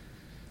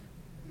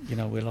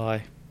we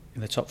lie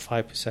in the top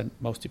 5%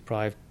 most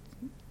deprived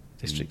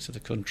districts of the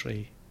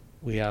country.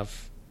 We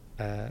have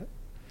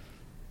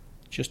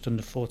just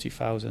under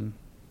 40,000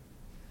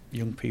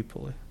 young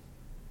people in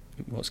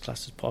what's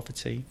classed as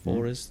poverty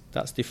for us.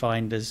 That's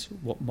defined as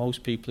what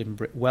most people in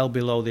Britain, well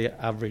below the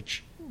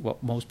average,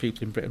 what most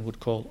people in Britain would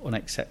call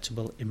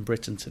unacceptable in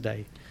Britain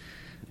today.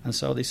 And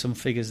so there's some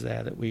figures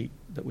there that we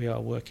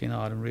are working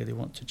hard and really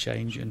want to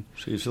change. And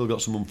so you've still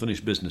got some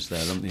unfinished business there,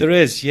 haven't you? There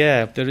is,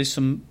 yeah. There is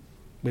some.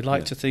 We'd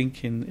like to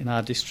think in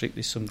our district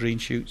there's some green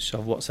shoots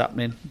of what's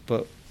happening,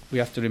 but we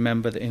have to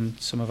remember that in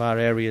some of our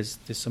areas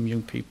there's some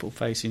young people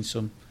facing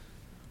some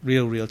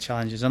real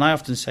challenges. And I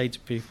often say to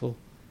people,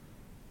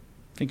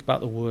 think about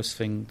the worst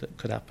thing that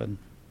could happen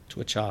to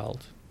a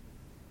child.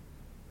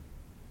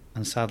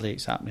 And sadly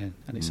it's happening,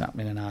 and it's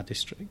happening in our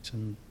district.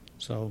 And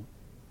so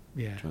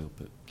Yeah. Try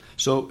help it.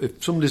 So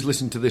if somebody's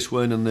listening to this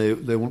one and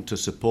they want to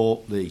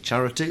support the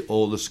charity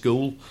or the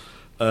school,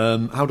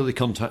 how do they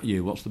contact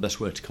you? What's the best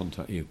way to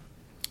contact you?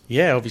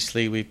 Yeah,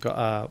 obviously we've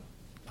got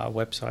our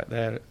website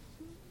there,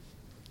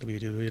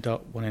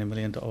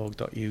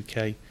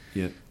 www.oneinamillion.org.uk.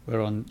 Yeah.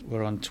 We're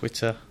on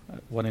Twitter,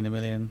 at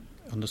 1in1million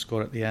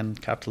 _ at the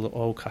end, capital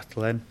O,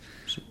 capital N.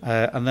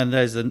 And then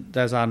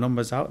there's our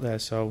numbers out there,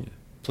 so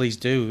please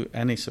do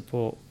any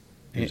support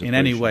in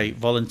any way,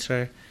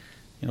 volunteer.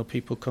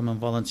 People come and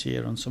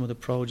volunteer on some of the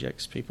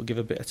projects. People give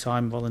a bit of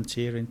time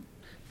volunteering.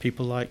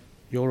 People like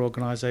your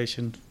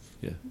organisation,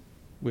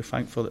 we're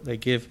thankful that they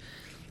give.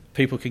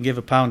 People can give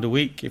 £1 a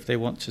week if they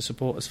want to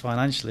support us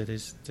financially.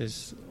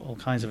 There's all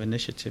kinds of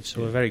initiatives,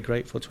 so we're very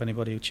grateful to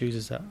anybody who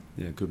chooses that.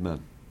 Yeah, good man.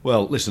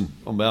 Well, listen,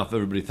 on behalf of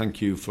everybody,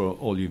 thank you for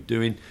all you're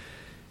doing.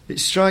 It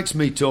strikes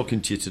me talking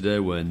to you today,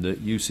 Wayne,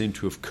 that you seem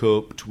to have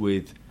coped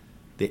with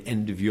the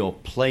end of your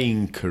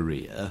playing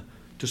career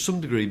to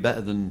some degree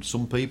better than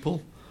some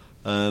people.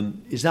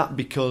 Is that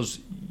because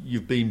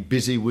you've been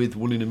busy with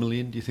 1 in a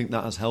Million? Do you think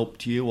that has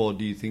helped you, or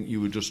do you think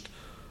you were just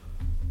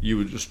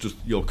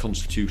your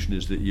constitution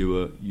is that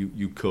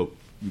you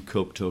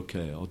coped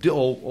okay,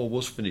 or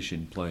was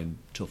finishing playing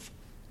tough?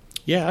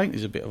 Yeah, I think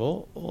there's a bit of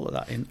all of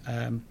that in.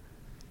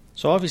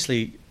 So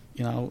obviously,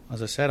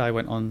 as I said, I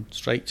went on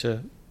straight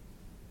to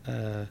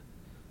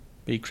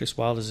be Chris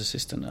Wilder's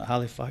assistant at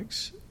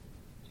Halifax.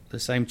 At the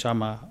same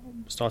time, I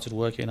started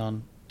working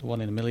on the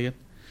 1 in a Million.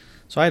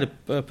 So I had a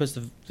purpose.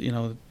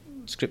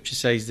 Scripture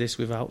says this: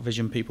 without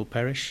vision, people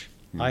perish.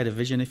 I had a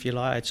vision, if you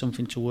like. I had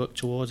something to work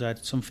towards. I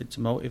had something to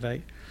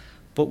motivate.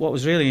 But what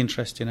was really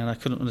interesting, and I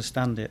couldn't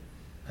understand it,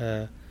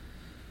 I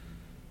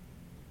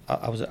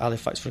was at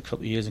Halifax for a couple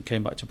of years and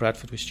came back to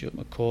Bradford with Stuart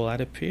McCall. I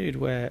had a period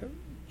where,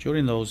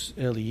 during those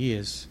early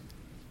years,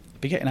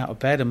 I'd be getting out of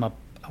bed and I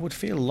would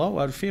feel low.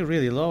 I would feel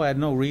really low. I had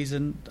no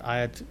reason. I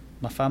had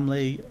my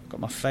family, got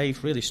my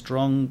faith really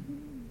strong,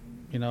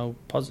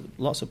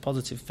 lots of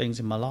positive things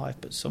in my life,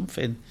 but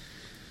something,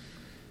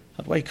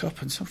 I'd wake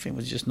up and something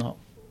was just not.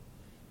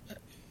 It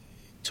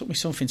took me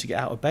something to get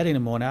out of bed in the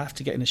morning. I have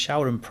to get in the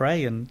shower and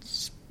pray and,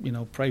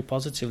 pray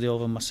positively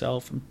over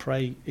myself and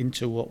pray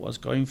into what I was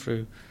going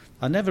through.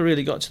 I never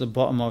really got to the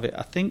bottom of it.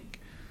 I think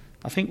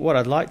what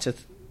I'd like to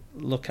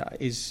look at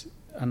is,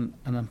 and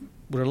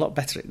we're a lot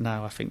better at it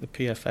now, I think the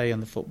PFA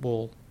and the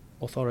football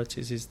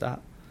authorities, is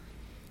that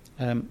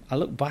I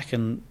look back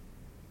and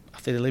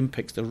after the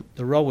Olympics, the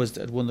rowers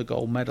that had won the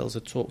gold medals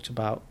had talked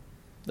about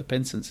the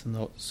Pinsents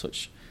and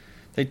such.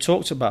 They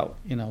talked about,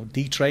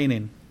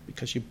 detraining,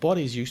 because your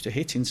body's used to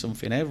hitting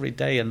something every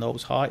day and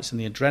those heights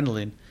and the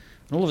adrenaline, and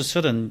all of a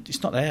sudden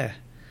it's not there.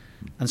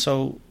 And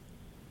so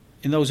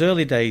in those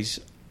early days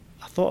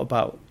I thought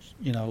about,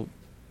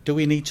 do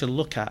we need to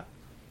look at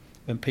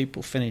when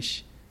people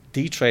finish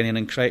detraining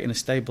and creating a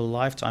stable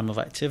lifetime of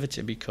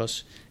activity,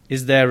 because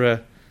is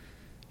there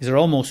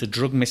almost a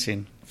drug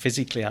missing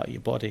physically out of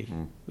your body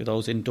with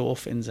those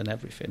endorphins and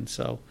everything.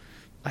 So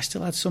I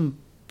still had some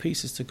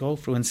pieces to go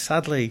through, and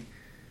sadly,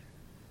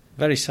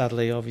 very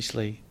sadly,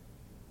 obviously,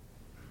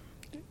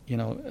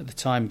 at the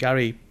time,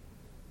 Gary,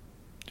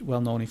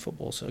 well known in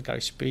football, so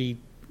Gary Speed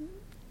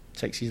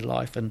takes his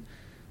life, and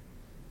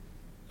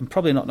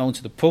probably not known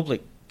to the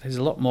public. There's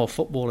a lot more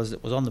footballers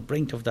that was on the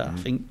brink of that. I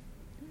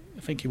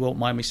think he won't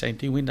mind me saying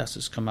Dean Windass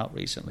has come out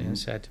recently and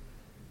said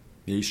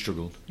he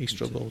struggled.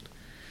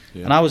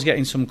 Yeah. And I was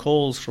getting some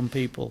calls from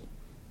people,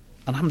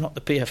 and I'm not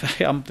the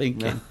PFA. I'm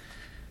thinking,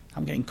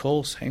 I'm getting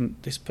calls saying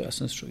this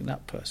person's struggling,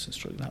 that person's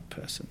struggling, that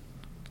person.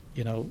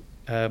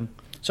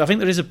 So I think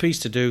there is a piece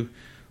to do.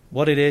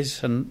 What it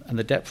is and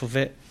the depth of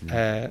it,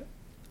 I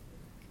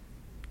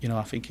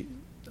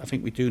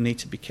think we do need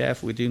to be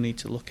careful. We do need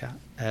to look at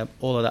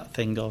all of that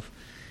thing of,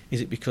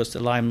 is it because the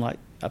limelight,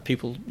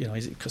 people,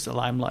 is it because the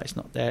limelight's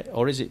not there,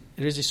 or is it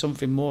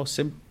something more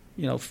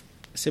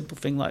simple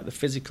thing like the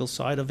physical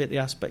side of it, the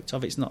aspect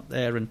of it's not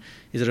there, and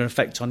is there an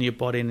effect on your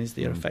body, and is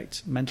there an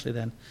effect mentally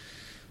then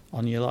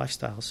on your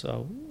lifestyle?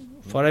 So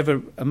for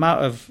every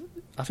amount of,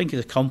 I think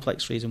it's a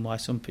complex reason why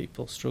some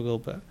people struggle,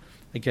 but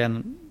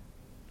again,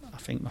 I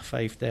think my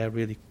faith there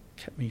really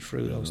kept me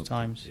through those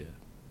times. Yeah,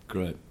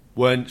 great.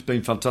 Wayne, it's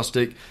been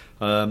fantastic.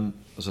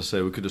 As I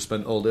say, we could have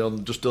spent all day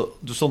on just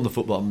on the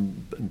football.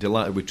 I'm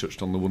delighted we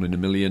touched on the 1 in a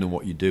Million and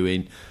what you're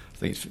doing. I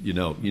think it's,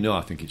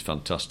 I think it's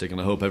fantastic, and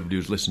I hope everybody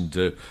who's listened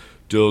to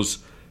does.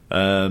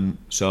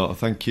 So I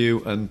thank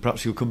you, and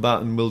perhaps you'll come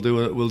back and we'll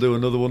do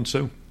another one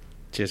soon.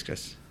 Cheers,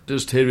 Chris.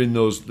 Just hearing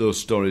those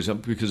stories,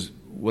 because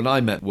when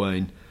I met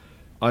Wayne,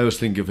 I always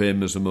think of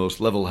him as the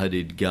most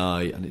level-headed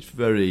guy, and it's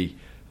very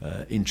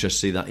interesting to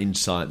see that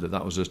insight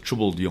that was a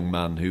troubled young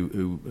man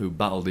who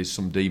battled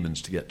some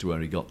demons to get to where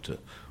he got to,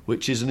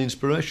 which is an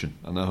inspiration.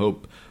 And I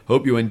hope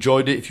you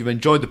enjoyed it. If you've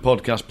enjoyed the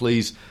podcast,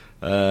 please,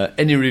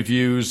 any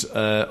reviews,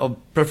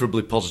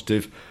 preferably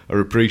positive, are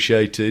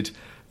appreciated.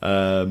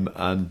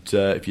 And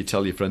if you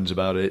tell your friends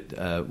about it,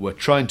 we're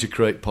trying to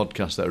create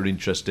podcasts that are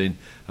interesting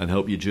and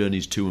help your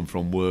journeys to and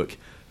from work.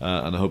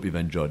 And I hope you've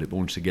enjoyed it. But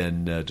once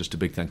again, just a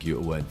big thank you to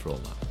Wayne for all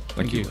that.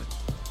 Thank you. Wayne.